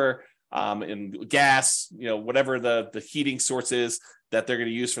sewer and gas, whatever the heating source is that they're going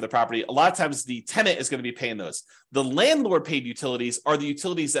to use for the property. A lot of times the tenant is going to be paying those. The landlord paid utilities are the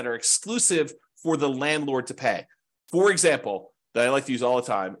utilities that are exclusive for the landlord to pay. For example, that I like to use all the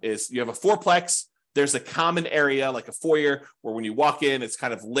time is you have a fourplex. There's a common area like a foyer where when you walk in, it's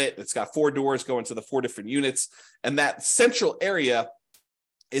kind of lit. It's got 4 doors going to the 4 different units. And that central area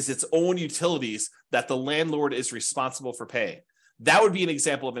is its own utilities that the landlord is responsible for paying. That would be an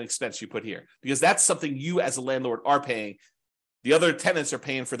example of an expense you put here because that's something you as a landlord are paying. The other tenants are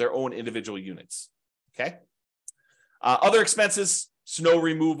paying for their own individual units. Okay. Other expenses, snow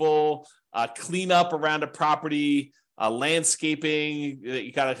removal, cleanup around a property, landscaping that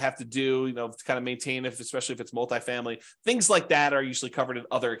you gotta have to do, to kind of maintain it, especially if it's multifamily. Things like that are usually covered in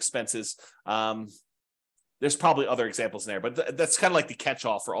other expenses. There's probably other examples in there, but that's kind of like the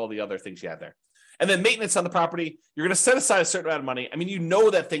catch-all for all the other things you have there. And then maintenance on the property, you're going to set aside a certain amount of money. I mean, you know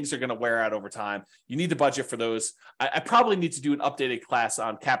that things are going to wear out over time. You need to budget for those. I probably need to do an updated class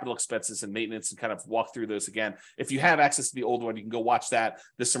on capital expenses and maintenance and kind of walk through those again. If you have access to the old one, you can go watch that.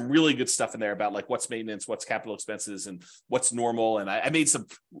 There's some really good stuff in there about like what's maintenance, what's capital expenses, and what's normal. And I made some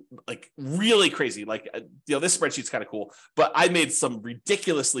like really crazy, like, this spreadsheet's kind of cool, but I made some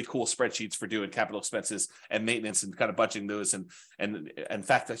ridiculously cool spreadsheets for doing capital expenses and maintenance and kind of budgeting those. And in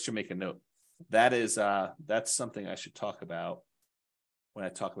fact, I should make a note. That's something I should talk about when I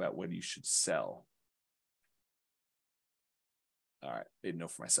talk about when you should sell. All right, made a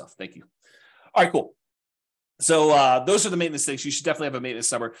note for myself. Thank you. All right, cool. So those are the maintenance things. You should definitely have a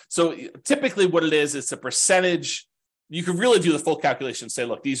maintenance number. So typically what it is, it's a percentage. You can really do the full calculation and say,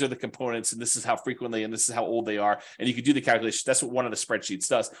 look, these are the components and this is how frequently and this is how old they are. And you could do the calculation. That's what one of the spreadsheets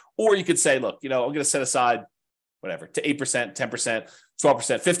does. Or you could say, look, I'm going to set aside whatever, to 8%, 10%,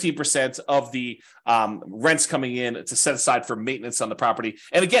 12%, 15% of the rents coming in to set aside for maintenance on the property.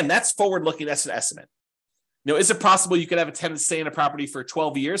 And again, that's forward-looking. That's an estimate. Is it possible you could have a tenant stay in a property for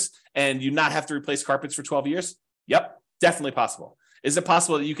 12 years and you not have to replace carpets for 12 years? Yep, definitely possible. Is it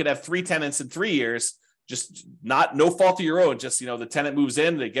possible that you could have 3 tenants in 3 years, just no fault of your own, just, the tenant moves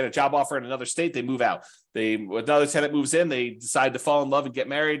in, they get a job offer in another state, they move out. Another tenant moves in, they decide to fall in love and get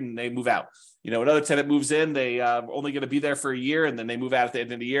married and they move out. Another tenant moves in, they only going to be there for a year and then they move out at the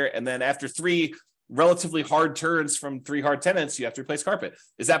end of the year. And then after 3 relatively hard turns from 3 hard tenants, you have to replace carpet.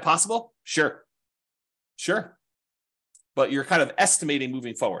 Is that possible? Sure. But you're kind of estimating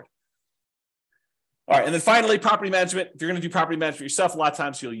moving forward. All right. And then finally, property management. If you're going to do property management yourself, a lot of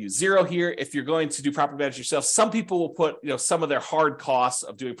times you'll use zero here. If you're going to do property management yourself, some people will put, some of their hard costs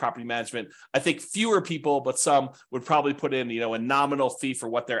of doing property management. I think fewer people, but some would probably put in, a nominal fee for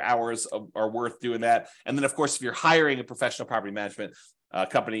what their hours are worth doing that. And then of course, if you're hiring a professional property management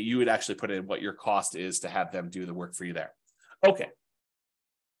company, you would actually put in what your cost is to have them do the work for you there. Okay.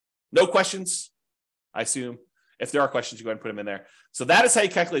 No questions, I assume. If there are questions, you go ahead and put them in there. So that is how you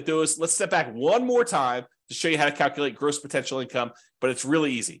calculate those. Let's step back one more time to show you how to calculate gross potential income, but it's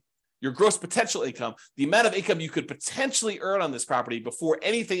really easy. Your gross potential income, the amount of income you could potentially earn on this property before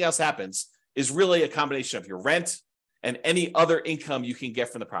anything else happens, is really a combination of your rent and any other income you can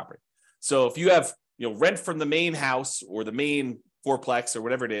get from the property. So if you have, rent from the main house or the main fourplex or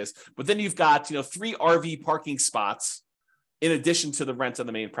whatever it is, but then you've got, 3 RV parking spots in addition to the rent on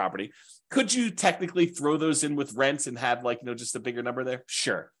the main property. Could you technically throw those in with rent and have just a bigger number there?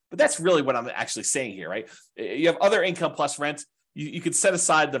 Sure. But that's really what I'm actually saying here, right? You have other income plus rent. You could set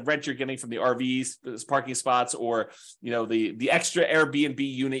aside the rent you're getting from the RVs, those parking spots, or, the extra Airbnb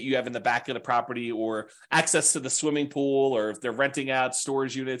unit you have in the back of the property, or access to the swimming pool, or if they're renting out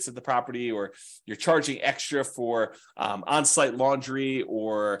storage units at the property, or you're charging extra for on-site laundry,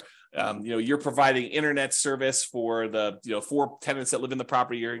 or you're providing internet service for the 4 tenants that live in the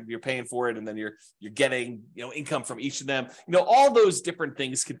property. You're paying for it, and then you're getting income from each of them. All those different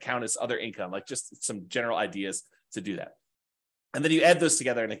things could count as other income, like just some general ideas to do that. And then you add those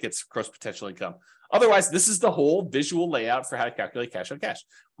together, and it gets gross potential income. Otherwise, this is the whole visual layout for how to calculate cash on cash.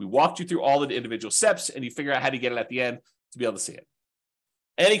 We walked you through all of the individual steps, and you figure out how to get it at the end to be able to see it.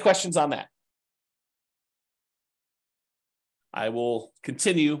 Any questions on that? I will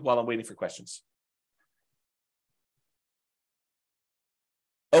continue while I'm waiting for questions.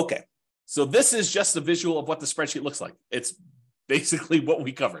 Okay, so this is just a visual of what the spreadsheet looks like. It's basically what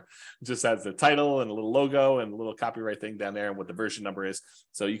we cover. It just has the title and a little logo and a little copyright thing down there and what the version number is,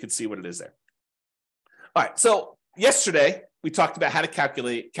 so you can see what it is there. All right, so yesterday we talked about how to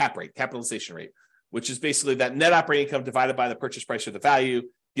calculate cap rate, capitalization rate, which is basically that net operating income divided by the purchase price or the value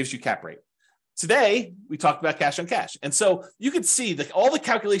gives you cap rate. Today, we talked about cash on cash. And so you can see that all the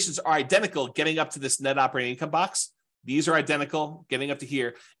calculations are identical getting up to this net operating income box. These are identical getting up to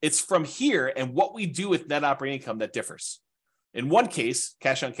here. It's from here and what we do with net operating income that differs. In one case,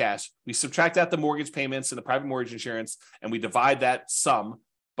 cash on cash, we subtract out the mortgage payments and the private mortgage insurance, and we divide that sum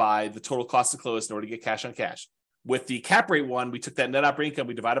by the total cost to close in order to get cash on cash. With the cap rate one, we took that net operating income,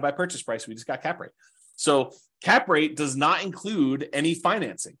 we divided by purchase price, we just got cap rate. So cap rate does not include any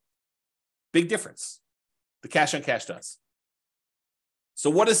financing. Big difference. The cash on cash does. So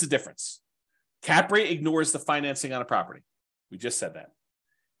what is the difference? Cap rate ignores the financing on a property. We just said that.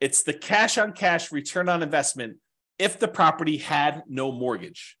 It's the cash on cash return on investment if the property had no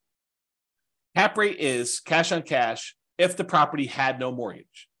mortgage. Cap rate is cash on cash if the property had no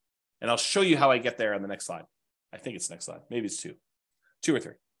mortgage. And I'll show you how I get there on the next slide. I think it's next slide. Maybe it's two or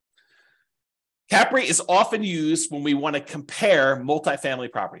three. Cap rate is often used when we want to compare multifamily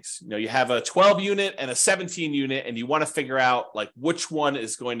properties. You have a 12 unit and a 17 unit, and you want to figure out like which one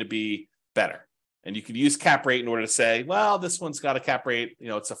is going to be better. And you can use cap rate in order to say, well, this one's got a cap rate,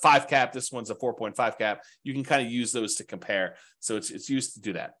 it's a 5 cap, this one's a 4.5 cap. You can kind of use those to compare. So it's used to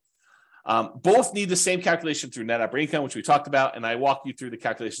do that. Both need the same calculation through net operating income, which we talked about, and I walked you through the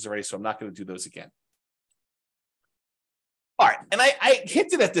calculations already, so I'm not going to do those again. All right, and I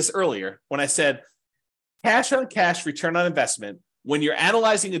hinted at this earlier when I said cash on cash return on investment, when you're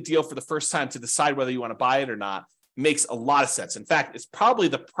analyzing a deal for the first time to decide whether you want to buy it or not, makes a lot of sense. In fact, it's probably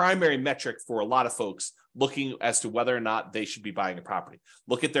the primary metric for a lot of folks looking as to whether or not they should be buying a property.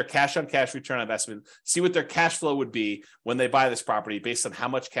 Look at their cash on cash return on investment, see what their cash flow would be when they buy this property based on how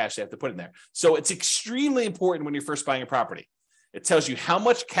much cash they have to put in there. So it's extremely important when you're first buying a property. It tells you how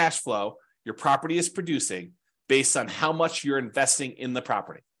much cash flow your property is producing based on how much you're investing in the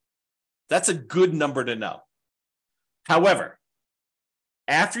property. That's a good number to know. However,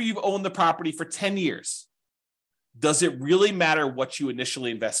 after you've owned the property for 10 years, does it really matter what you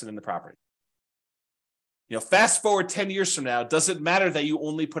initially invested in the property? Fast forward 10 years from now, does it matter that you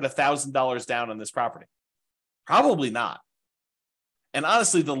only put $1,000 down on this property? Probably not. And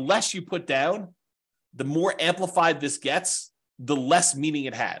honestly, the less you put down, the more amplified this gets, the less meaning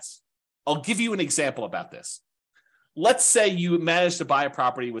it has. I'll give you an example about this. Let's say you managed to buy a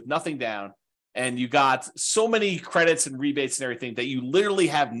property with nothing down, and you got so many credits and rebates and everything that you literally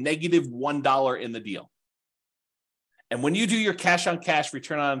have negative $1 in the deal. And when you do your cash on cash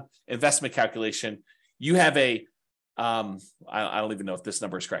return on investment calculation, you have I don't even know if this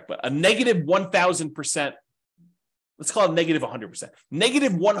number is correct, but a negative 1,000%, let's call it negative 100%,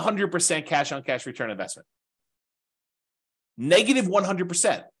 negative 100% cash on cash return on investment. Negative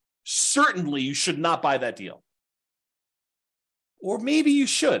 100%. Certainly you should not buy that deal. Or maybe you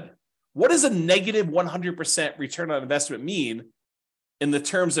should. What does a negative 100% return on investment mean in the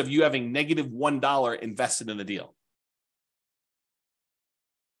terms of you having negative $1 invested in the deal?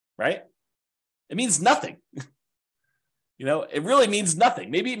 Right? It means nothing. It really means nothing.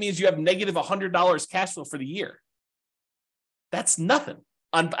 Maybe it means you have negative $100 cash flow for the year. That's nothing.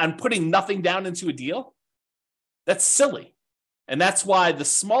 On putting nothing down into a deal, that's silly. And that's why the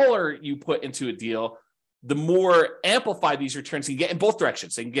smaller you put into a deal, the more amplified these returns can get in both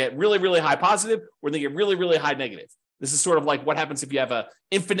directions. They can get really, really high positive, or they get really, really high negative. This is sort of like what happens if you have an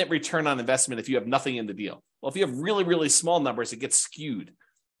infinite return on investment if you have nothing in the deal. Well, if you have really, really small numbers, it gets skewed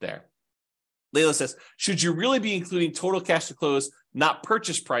there. Layla says, should you really be including total cash to close, not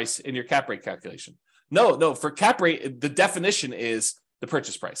purchase price in your cap rate calculation? No. For cap rate, the definition is the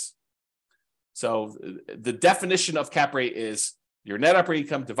purchase price. So the definition of cap rate is your net operating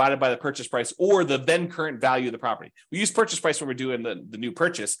income divided by the purchase price or the then current value of the property. We use purchase price when we're doing the new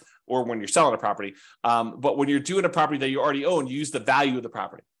purchase or when you're selling a property. But when you're doing a property that you already own, you use the value of the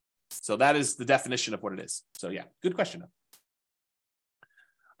property. So that is the definition of what it is. So yeah, good question.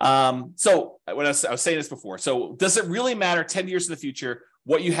 So when I was saying this before, so does it really matter 10 years in the future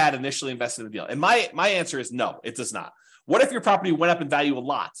what you had initially invested in the deal? And my answer is no, it does not. What if your property went up in value a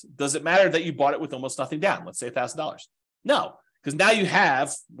lot? Does it matter that you bought it with almost nothing down? Let's say $1,000. No, because now you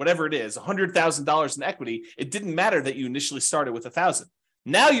have whatever it is, $100,000 in equity. It didn't matter that you initially started with $1,000.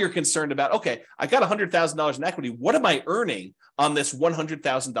 Now you're concerned about, okay, I got $100,000 in equity. What am I earning on this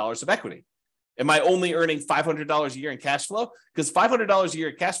 $100,000 of equity? Am I only earning $500 a year in cash flow? Because $500 a year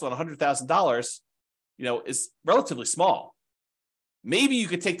in cash flow on $100,000, is relatively small. Maybe you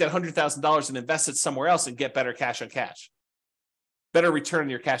could take that $100,000 and invest it somewhere else and get better cash on cash, better return on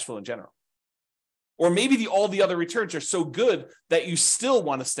your cash flow in general. Or maybe all the other returns are so good that you still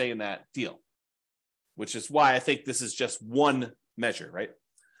want to stay in that deal, which is why I think this is just one measure, right?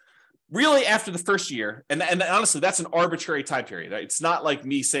 Really, after the first year, and honestly, that's an arbitrary time period. Right? It's not like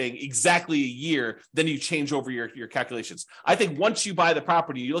me saying exactly a year, then you change over your calculations. I think once you buy the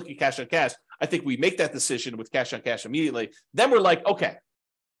property, you look at cash on cash, I think we make that decision with cash on cash immediately. Then we're like, okay,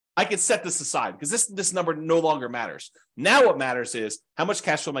 I can set this aside because this number no longer matters. Now what matters is how much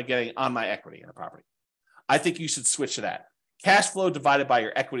cash flow am I getting on my equity in the property? I think you should switch to that. Cash flow divided by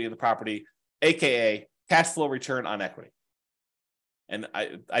your equity in the property, AKA cash flow return on equity. And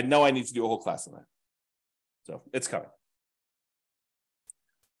I know I need to do a whole class on that. So it's coming.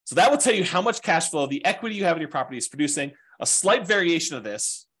 So that will tell you how much cash flow the equity you have in your property is producing. A slight variation of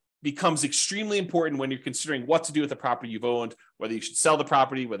this becomes extremely important when you're considering what to do with the property you've owned, whether you should sell the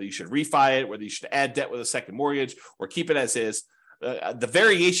property, whether you should refi it, whether you should add debt with a second mortgage or keep it as is. The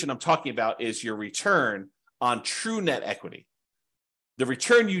variation I'm talking about is your return on true net equity. The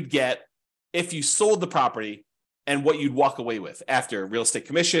return you'd get if you sold the property and what you'd walk away with after real estate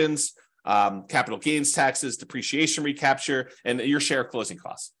commissions, capital gains taxes, depreciation recapture, and your share of closing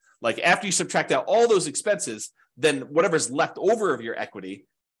costs. Like after you subtract out all those expenses, then whatever's left over of your equity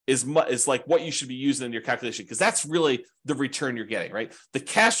is like what you should be using in your calculation, because that's really the return you're getting, right? The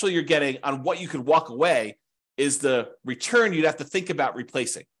cash flow you're getting on what you could walk away is the return you'd have to think about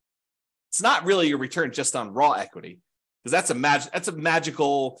replacing. It's not really your return just on raw equity, because that's a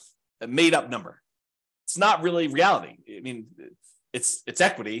magical made up number. It's not really reality. I mean, it's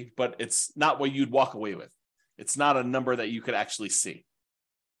equity, but it's not what you'd walk away with. It's not a number that you could actually see.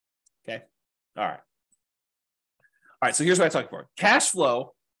 Okay. All right. So here's what I'm talking about. Cash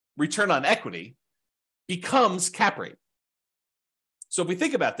flow return on equity becomes cap rate. So if we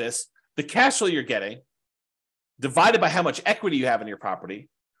think about this, the cash flow you're getting divided by how much equity you have in your property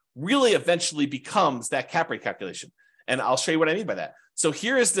really eventually becomes that cap rate calculation. And I'll show you what I mean by that. So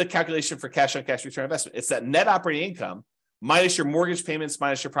here is the calculation for cash on cash return on investment. It's that net operating income minus your mortgage payments,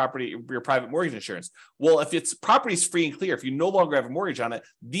 minus your private mortgage insurance. Well, if it's property's free and clear, if you no longer have a mortgage on it,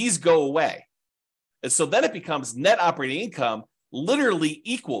 these go away. And so then it becomes net operating income literally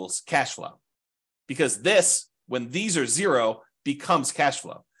equals cash flow, because this, when these are zero, becomes cash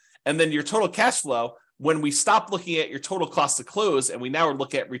flow. And then your total cash flow, when we stop looking at your total cost to close and we now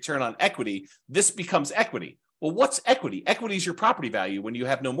look at return on equity, this becomes equity. Well, what's equity? Equity is your property value when you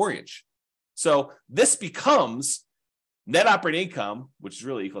have no mortgage. So this becomes net operating income, which is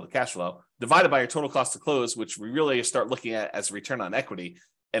really equal to cash flow, divided by your total cost to close, which we really start looking at as return on equity.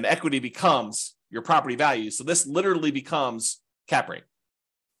 And equity becomes your property value. So this literally becomes cap rate.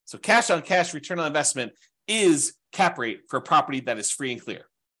 So cash on cash return on investment is cap rate for a property that is free and clear,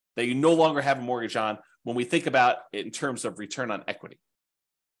 that you no longer have a mortgage on when we think about it in terms of return on equity.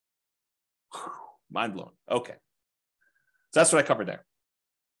 Mind blown. Okay. So that's what I covered there.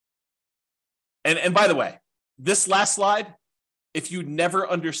 And by the way, this last slide, if you never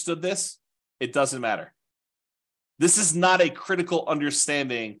understood this, it doesn't matter. This is not a critical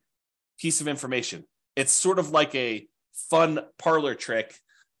understanding piece of information. It's sort of like a fun parlor trick,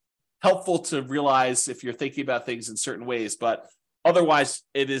 helpful to realize if you're thinking about things in certain ways, but otherwise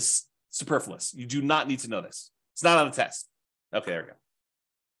it is superfluous. You do not need to know this. It's not on the test. Okay, there we go.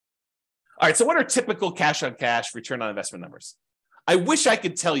 All right, so what are typical cash on cash return on investment numbers? I wish I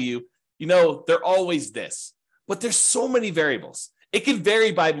could tell you, they're always this, but there's so many variables. It can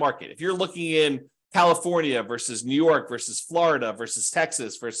vary by market. If you're looking in California versus New York versus Florida versus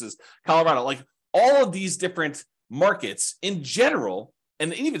Texas versus Colorado, like all of these different markets in general,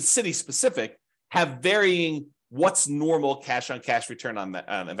 and even city specific, have varying what's normal cash on cash return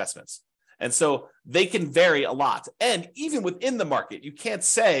on investments. And so they can vary a lot. And even within the market, you can't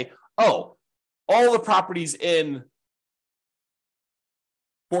say, oh, all the properties in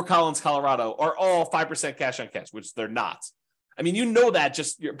Fort Collins, Colorado are all 5% cash on cash, which they're not. I mean, you know that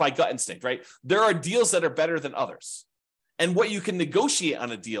just by gut instinct, right? There are deals that are better than others. And what you can negotiate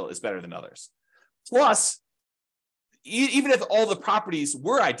on a deal is better than others. Plus, even if all the properties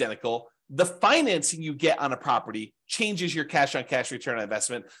were identical, the financing you get on a property changes your cash on cash return on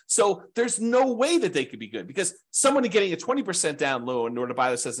investment. So there's no way that they could be good, because someone getting a 20% down loan in order to buy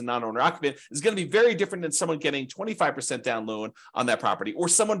this as a non-owner occupant is going to be very different than someone getting 25% down loan on that property, or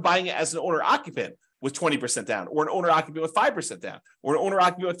someone buying it as an owner occupant with 20% down, or an owner occupant with 5% down, or an owner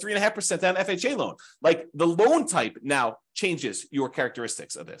occupant with 3.5% down FHA loan. Like the loan type now changes your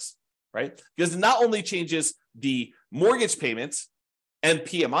characteristics of this, right? Because it not only changes the mortgage payments and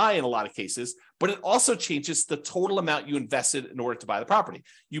PMI in a lot of cases, but it also changes the total amount you invested in order to buy the property.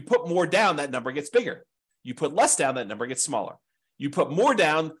 You put more down, that number gets bigger. You put less down, that number gets smaller. You put more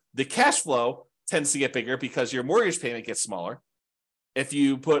down, the cash flow tends to get bigger because your mortgage payment gets smaller. If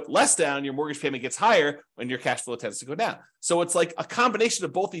you put less down, your mortgage payment gets higher and your cash flow tends to go down. So it's like a combination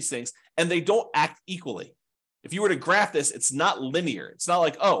of both these things, and they don't act equally. If you were to graph this, it's not linear. It's not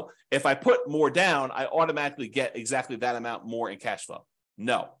like, oh, if I put more down, I automatically get exactly that amount more in cash flow.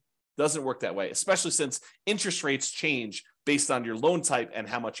 No, doesn't work that way, especially since interest rates change based on your loan type and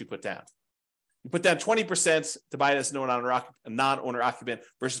how much you put down. You put down 20% to buy it as a non-owner occupant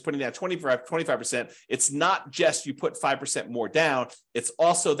versus putting down 25%. It's not just you put 5% more down. It's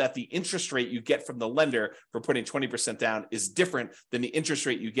also that the interest rate you get from the lender for putting 20% down is different than the interest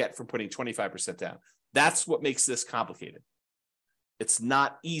rate you get from putting 25% down. That's what makes this complicated. It's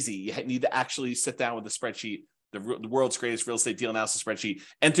not easy. You need to actually sit down with a spreadsheet, the world's greatest real estate deal analysis spreadsheet,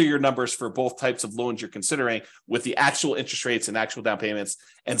 enter your numbers for both types of loans you're considering with the actual interest rates and actual down payments,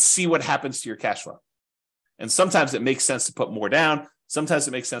 and see what happens to your cash flow. And sometimes it makes sense to put more down. Sometimes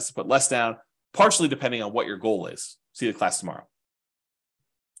it makes sense to put less down, partially depending on what your goal is. See the class tomorrow.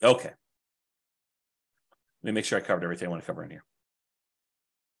 Okay. Let me make sure I covered everything I want to cover in here.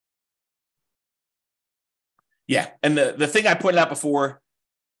 Yeah. And the thing I pointed out before,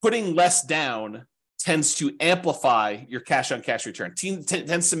 putting less down tends to amplify your cash on cash return,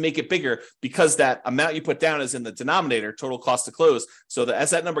 tends to make it bigger because that amount you put down is in the denominator, total cost to close. So that as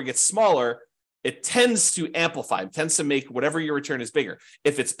that number gets smaller, it tends to amplify, it tends to make whatever your return is bigger.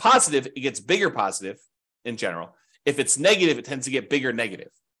 If it's positive, it gets bigger positive in general. If it's negative, it tends to get bigger negative.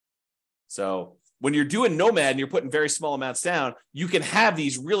 So when you're doing Nomad and you're putting very small amounts down, you can have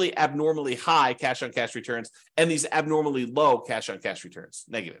these really abnormally high cash on cash returns and these abnormally low cash on cash returns,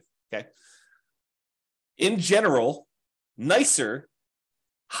 negative, okay? In general, nicer,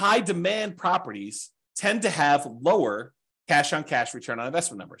 high demand properties tend to have lower cash on cash return on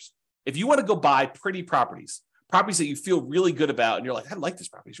investment numbers. If you want to go buy pretty properties that you feel really good about, and you're like, I like this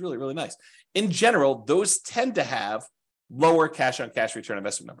property, it's really, really nice. In general, those tend to have lower cash on cash return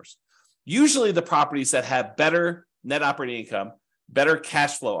investment numbers. Usually the properties that have better net operating income, better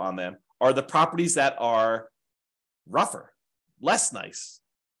cash flow on them are the properties that are rougher, less nice.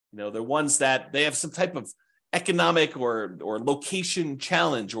 They're ones that they have some type of economic or location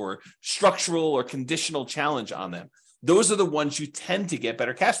challenge or structural or conditional challenge on them. Those are the ones you tend to get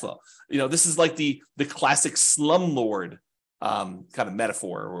better cash flow. This is like the classic slumlord kind of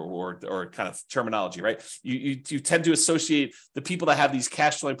metaphor or kind of terminology, right? You tend to associate the people that have these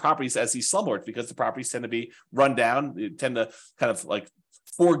cash flowing properties as these slumlords because the properties tend to be run down. You tend to kind of like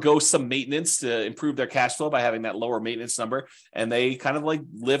forego some maintenance to improve their cash flow by having that lower maintenance number. And they kind of like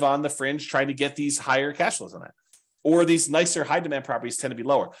live on the fringe trying to get these higher cash flows on that. Or these nicer high demand properties tend to be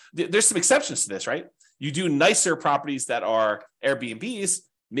lower. There's some exceptions to this, right? You do nicer properties that are Airbnbs,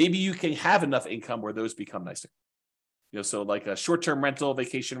 maybe you can have enough income where those become nicer. So like a short-term rental,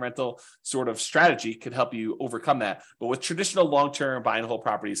 vacation rental sort of strategy could help you overcome that. But with traditional long-term buy and hold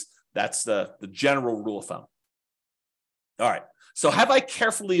properties, that's the general rule of thumb. All right. So have I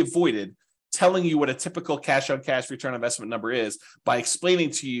carefully avoided telling you what a typical cash on cash return on investment number is by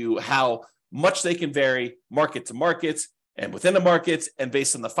explaining to you how much they can vary market to market and within the markets and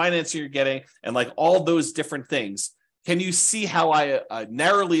based on the financing you're getting and like all those different things? Can you see how I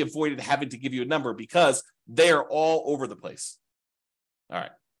narrowly avoided having to give you a number because they are all over the place? All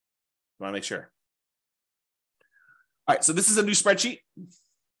right. I want to make sure. All right. So this is a new spreadsheet.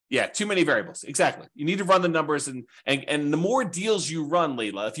 Yeah, too many variables. Exactly. You need to run the numbers and the more deals you run,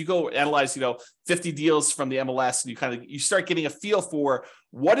 Layla, if you go analyze, 50 deals from the MLS and you start getting a feel for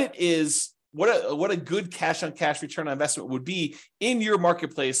what it is, what a good cash on cash return on investment would be in your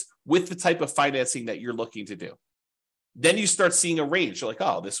marketplace with the type of financing that you're looking to do. Then you start seeing a range. You're like,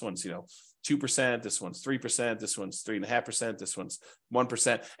 oh, this one's, 2%, this one's 3%, this one's 3.5%, this one's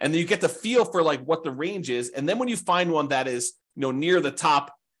 1%. And then you get the feel for like what the range is. And then when you find one that is, near the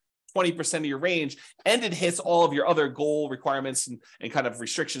top 20% of your range, and it hits all of your other goal requirements and kind of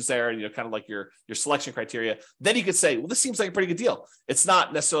restrictions there, kind of like your selection criteria, then you could say, well, this seems like a pretty good deal. It's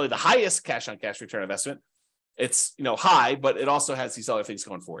not necessarily the highest cash on cash return investment. It's, high, but it also has these other things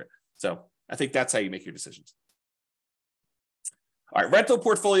going for it. So I think that's how you make your decisions. All right, rental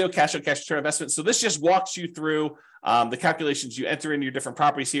portfolio, cash on cash return investment. So this just walks you through the calculations. You enter in your different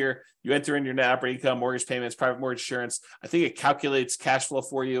properties here. You enter in your net operating income, mortgage payments, private mortgage insurance. I think it calculates cash flow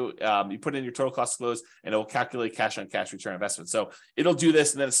for you. You put in your total cost to close, and it will calculate cash on cash return investment. So it'll do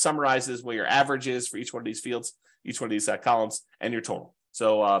this, and then it summarizes what your average is for each one of these fields, each one of these columns, and your total.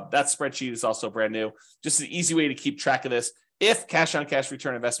 So that spreadsheet is also brand new. Just an easy way to keep track of this. If cash on cash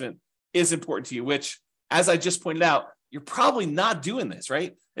return investment is important to you, which, as I just pointed out, you're probably not doing this,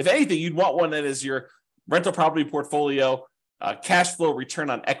 right? If anything, you'd want one that is your rental property portfolio cash flow return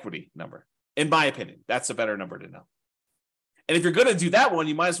on equity number. In my opinion, that's a better number to know. And if you're going to do that one,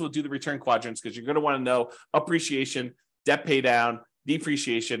 you might as well do the return quadrants because you're going to want to know appreciation, debt pay down,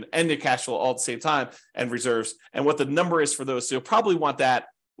 depreciation, and the cash flow all at the same time, and reserves, and what the number is for those. So you'll probably want that,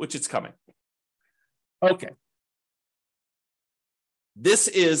 which it's coming. Okay. This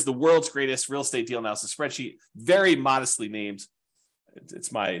is the world's greatest real estate deal analysis spreadsheet, very modestly named.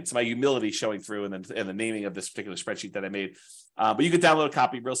 It's my humility showing through in the naming of this particular spreadsheet that I made. But you can download a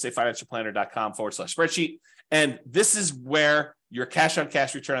copy, realestatefinancialplanner.com/spreadsheet. And this is where your cash on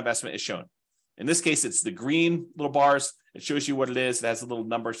cash return on investment is shown. In this case, it's the green little bars. It shows you what it is. It has a little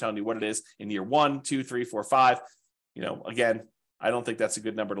number telling you what it is in year 1, 2, 3, 4, 5. Again, I don't think that's a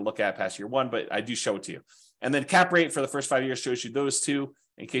good number to look at past year 1, but I do show it to you. And then cap rate for the first 5 years shows you those two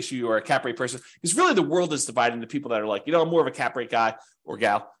in case you are a cap rate person. Because really the world is divided into people that are like, I'm more of a cap rate guy or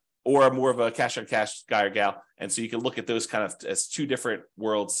gal, or I'm more of a cash on cash guy or gal. And so you can look at those kind of as two different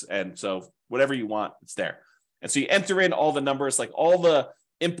worlds. And so whatever you want, it's there. And so you enter in all the numbers, like all the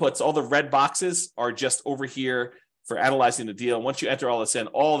inputs, all the red boxes are just over here for analyzing the deal. And once you enter all this in,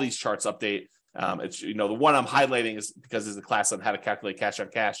 all these charts update. It's the one I'm highlighting is because there's a class on how to calculate cash on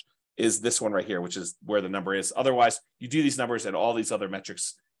cash. is this one right here, which is where the number is. Otherwise, you do these numbers and all these other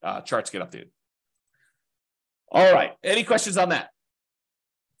metrics charts get updated. All right. Any questions on that?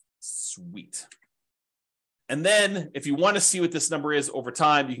 Sweet. And then if you want to see what this number is over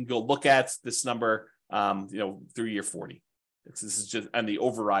time, you can go look at this number, through year 40. This is just on the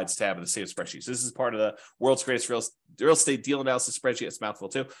overrides tab of the same spreadsheet. So this is part of the world's greatest real estate deal analysis spreadsheet. It's a mouthful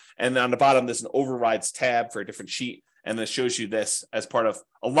too. And on the bottom, there's an overrides tab for a different sheet. And then it shows you this as part of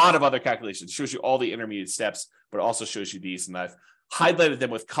a lot of other calculations. It shows you all the intermediate steps, but it also shows you these. And I've highlighted them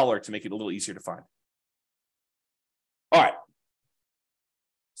with color to make it a little easier to find. All right.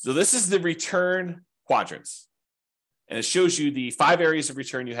 So this is the return quadrants. And it shows you the 5 areas of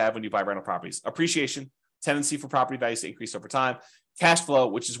return you have when you buy rental properties. Appreciation, tendency for property values to increase over time. Cash flow,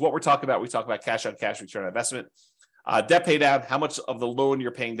 which is what we're talking about. We talk about cash on cash return on investment. Debt pay down, how much of the loan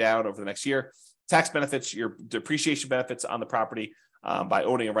you're paying down over the next year. Tax benefits, your depreciation benefits on the property by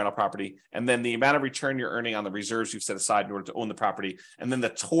owning a rental property. And then the amount of return you're earning on the reserves you've set aside in order to own the property. And then the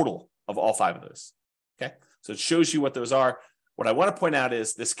total of all 5 of those. Okay, so it shows you what those are. What I want to point out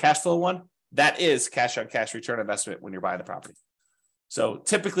is this cash flow one, that is cash on cash return on investment when you're buying the property. So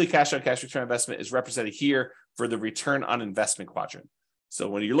typically cash on cash return on investment is represented here for the return on investment quadrant. So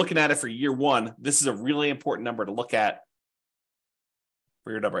when you're looking at it for year 1, this is a really important number to look at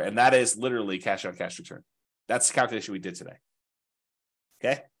for your number. And that is literally cash on cash return. That's the calculation we did today.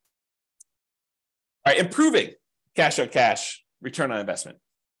 Okay. All right. Improving cash on cash return on investment.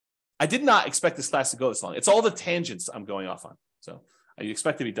 I did not expect this class to go this long. It's all the tangents I'm going off on. So I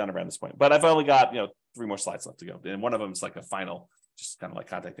expect to be done around this point, but I've only got 3 more slides left to go. And one of them is like a final, just kind of like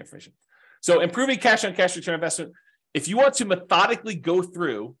contact information. So improving cash on cash return on investment. If you want to methodically go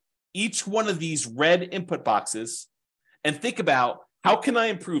through each one of these red input boxes and think about how can I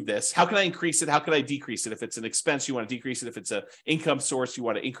improve this? How can I increase it? How can I decrease it? If it's an expense, you want to decrease it. If it's an income source, you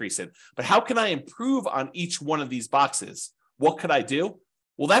want to increase it. But how can I improve on each one of these boxes? What could I do?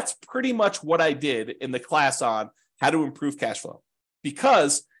 Well, that's pretty much what I did in the class on how to improve cash flow.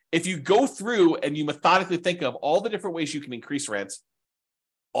 Because if you go through and you methodically think of all the different ways you can increase rent,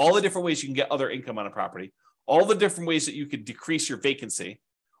 all the different ways you can get other income on a property, all the different ways that you could decrease your vacancy,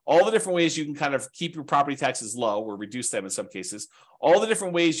 all the different ways you can kind of keep your property taxes low or reduce them in some cases, all the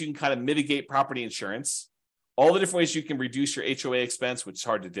different ways you can kind of mitigate property insurance, all the different ways you can reduce your HOA expense, which is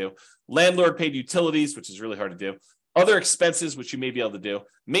hard to do, landlord paid utilities, which is really hard to do, other expenses, which you may be able to do,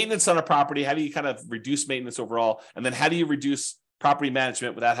 maintenance on a property, how do you kind of reduce maintenance overall, and then how do you reduce property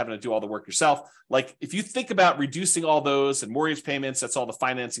management without having to do all the work yourself? Like if you think about reducing all those and mortgage payments, that's all the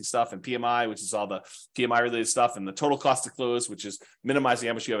financing stuff, and PMI, which is all the PMI related stuff, and the total cost to close, which is minimizing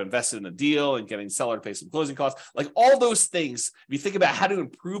how much you have invested in the deal and getting seller to pay some closing costs, like all those things. If you think about how to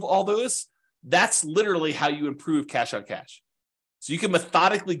improve all those, that's literally how you improve cash on cash. So you can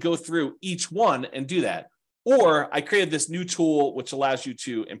methodically go through each one and do that. Or I created this new tool, which allows you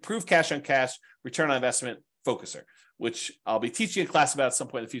to improve cash on cash, return on investment focuser, which I'll be teaching a class about at some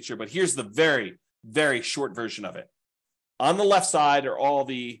point in the future. But here's the very, very short version of it. On the left side are all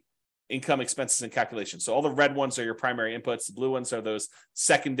the income, expenses, and calculations. So all the red ones are your primary inputs. The blue ones are those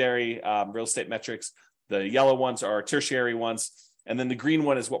secondary real estate metrics. The yellow ones are tertiary ones. And then the green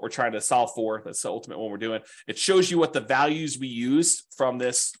one is what we're trying to solve for. That's the ultimate one we're doing. It shows you what the values we use from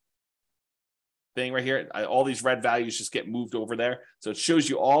this thing right here. All these red values just get moved over there. So it shows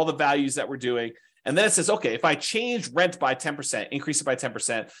you all the values that we're doing. And then it says, okay, if I change rent by 10%, increase it by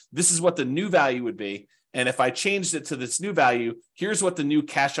 10%, this is what the new value would be. And if I changed it to this new value, here's what the new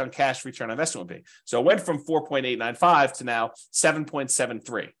cash on cash return on investment would be. So it went from 4.895 to now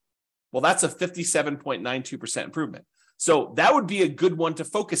 7.73. Well, that's a 57.92% improvement. So that would be a good one to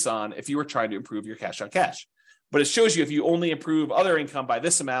focus on if you were trying to improve your cash on cash. But it shows you if you only improve other income by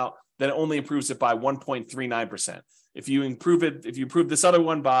this amount, then it only improves it by 1.39%. If you improve this other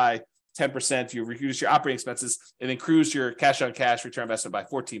one by 10%, you reduce your operating expenses, it improves your cash on cash return on investment by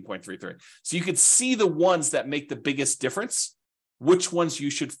 14.33. So you could see the ones that make the biggest difference, which ones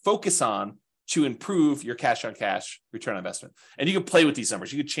you should focus on to improve your cash on cash return on investment. And you can play with these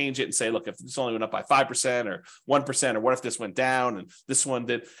numbers. You could change it and say, look, if this only went up by 5% or 1%, or what if this went down and this one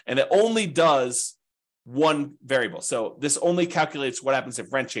did, and it only does one variable. So this only calculates what happens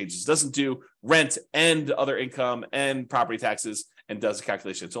if rent changes. It doesn't do rent and other income and property taxes and does a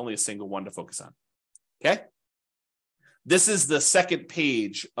calculation. It's only a single one to focus on. Okay. This is the second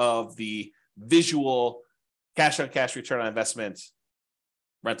page of the visual cash on cash return on investment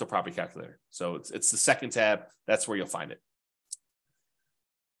rental property calculator. So it's the second tab. That's where you'll find it.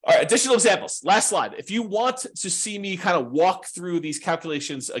 All right, additional examples. Last slide. If you want to see me kind of walk through these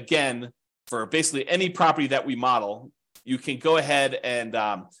calculations again for basically any property that we model, you can go ahead and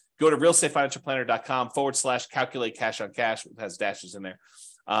go to realestatefinancialplanner.com/calculate cash on cash. It has dashes in there.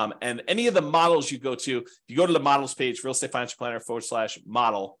 And any of the models you go to, if you go to the models page, Real Estate Financial Planner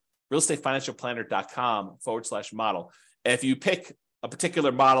 /model, realestatefinancialplanner.com/model. And if you pick a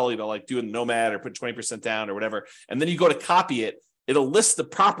particular model, like doing Nomad or put 20% down or whatever, and then you go to copy it, it'll list the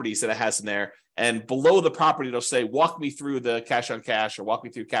properties that it has in there. And below the property, it'll say, walk me through the cash on cash, or walk me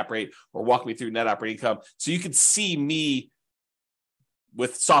through cap rate, or walk me through net operating income. So you can see me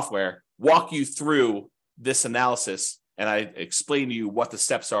with software walk you through this analysis. And I explain to you what the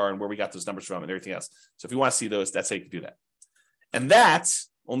steps are and where we got those numbers from and everything else. So if you want to see those, that's how you can do that. And that's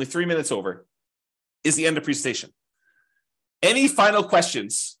only 3 minutes over is the end of presentation. Any final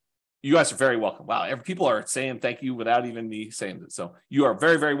questions? You guys are very welcome. Wow, people are saying thank you without even me saying it. So you are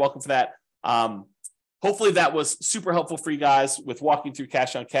very, very welcome for that. Hopefully that was super helpful for you guys with walking through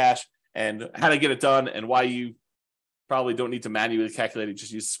cash on cash and how to get it done and why you probably don't need to manually calculate it,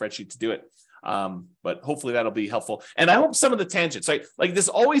 just use the spreadsheet to do it. But hopefully that'll be helpful. And I hope some of the tangents, like there's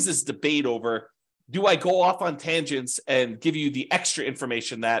always this debate over, do I go off on tangents and give you the extra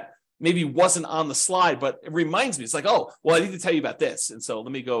information that maybe wasn't on the slide, but it reminds me, it's like, oh, well, I need to tell you about this. And so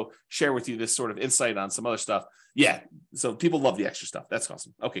let me go share with you this sort of insight on some other stuff. Yeah. So people love the extra stuff. That's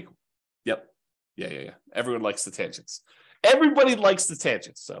awesome. Okay, cool. Yep. Yeah. Everyone likes the tangents. Everybody likes the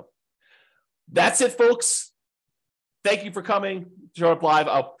tangents. So that's it, folks. Thank you for coming. Show up live.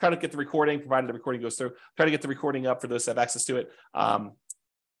 I'll try to get the recording, provided the recording goes through. Try to get the recording up for those that have access to it.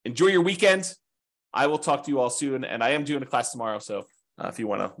 Enjoy your weekend. I will talk to you all soon. And I am doing a class tomorrow. So if you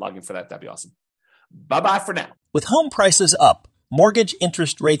want to log in for that, that'd be awesome. Bye-bye for now. With home prices up, mortgage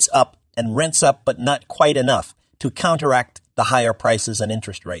interest rates up, and rents up but not quite enough to counteract the higher prices and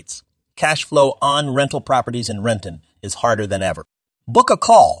interest rates, cash flow on rental properties in Renton is harder than ever. Book a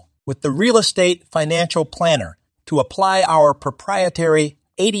call with the Real Estate Financial Planner to apply our proprietary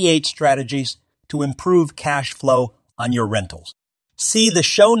 88 strategies to improve cash flow on your rentals. See the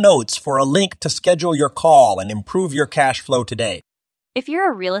show notes for a link to schedule your call and improve your cash flow today. If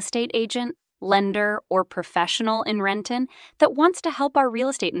you're a real estate agent, lender, or professional in Renton that wants to help our real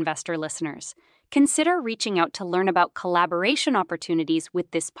estate investor listeners, consider reaching out to learn about collaboration opportunities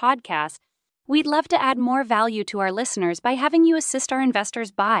with this podcast. We'd love to add more value to our listeners by having you assist our investors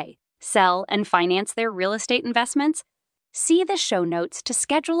buy, sell, and finance their real estate investments. See the show notes to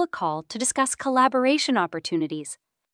schedule a call to discuss collaboration opportunities.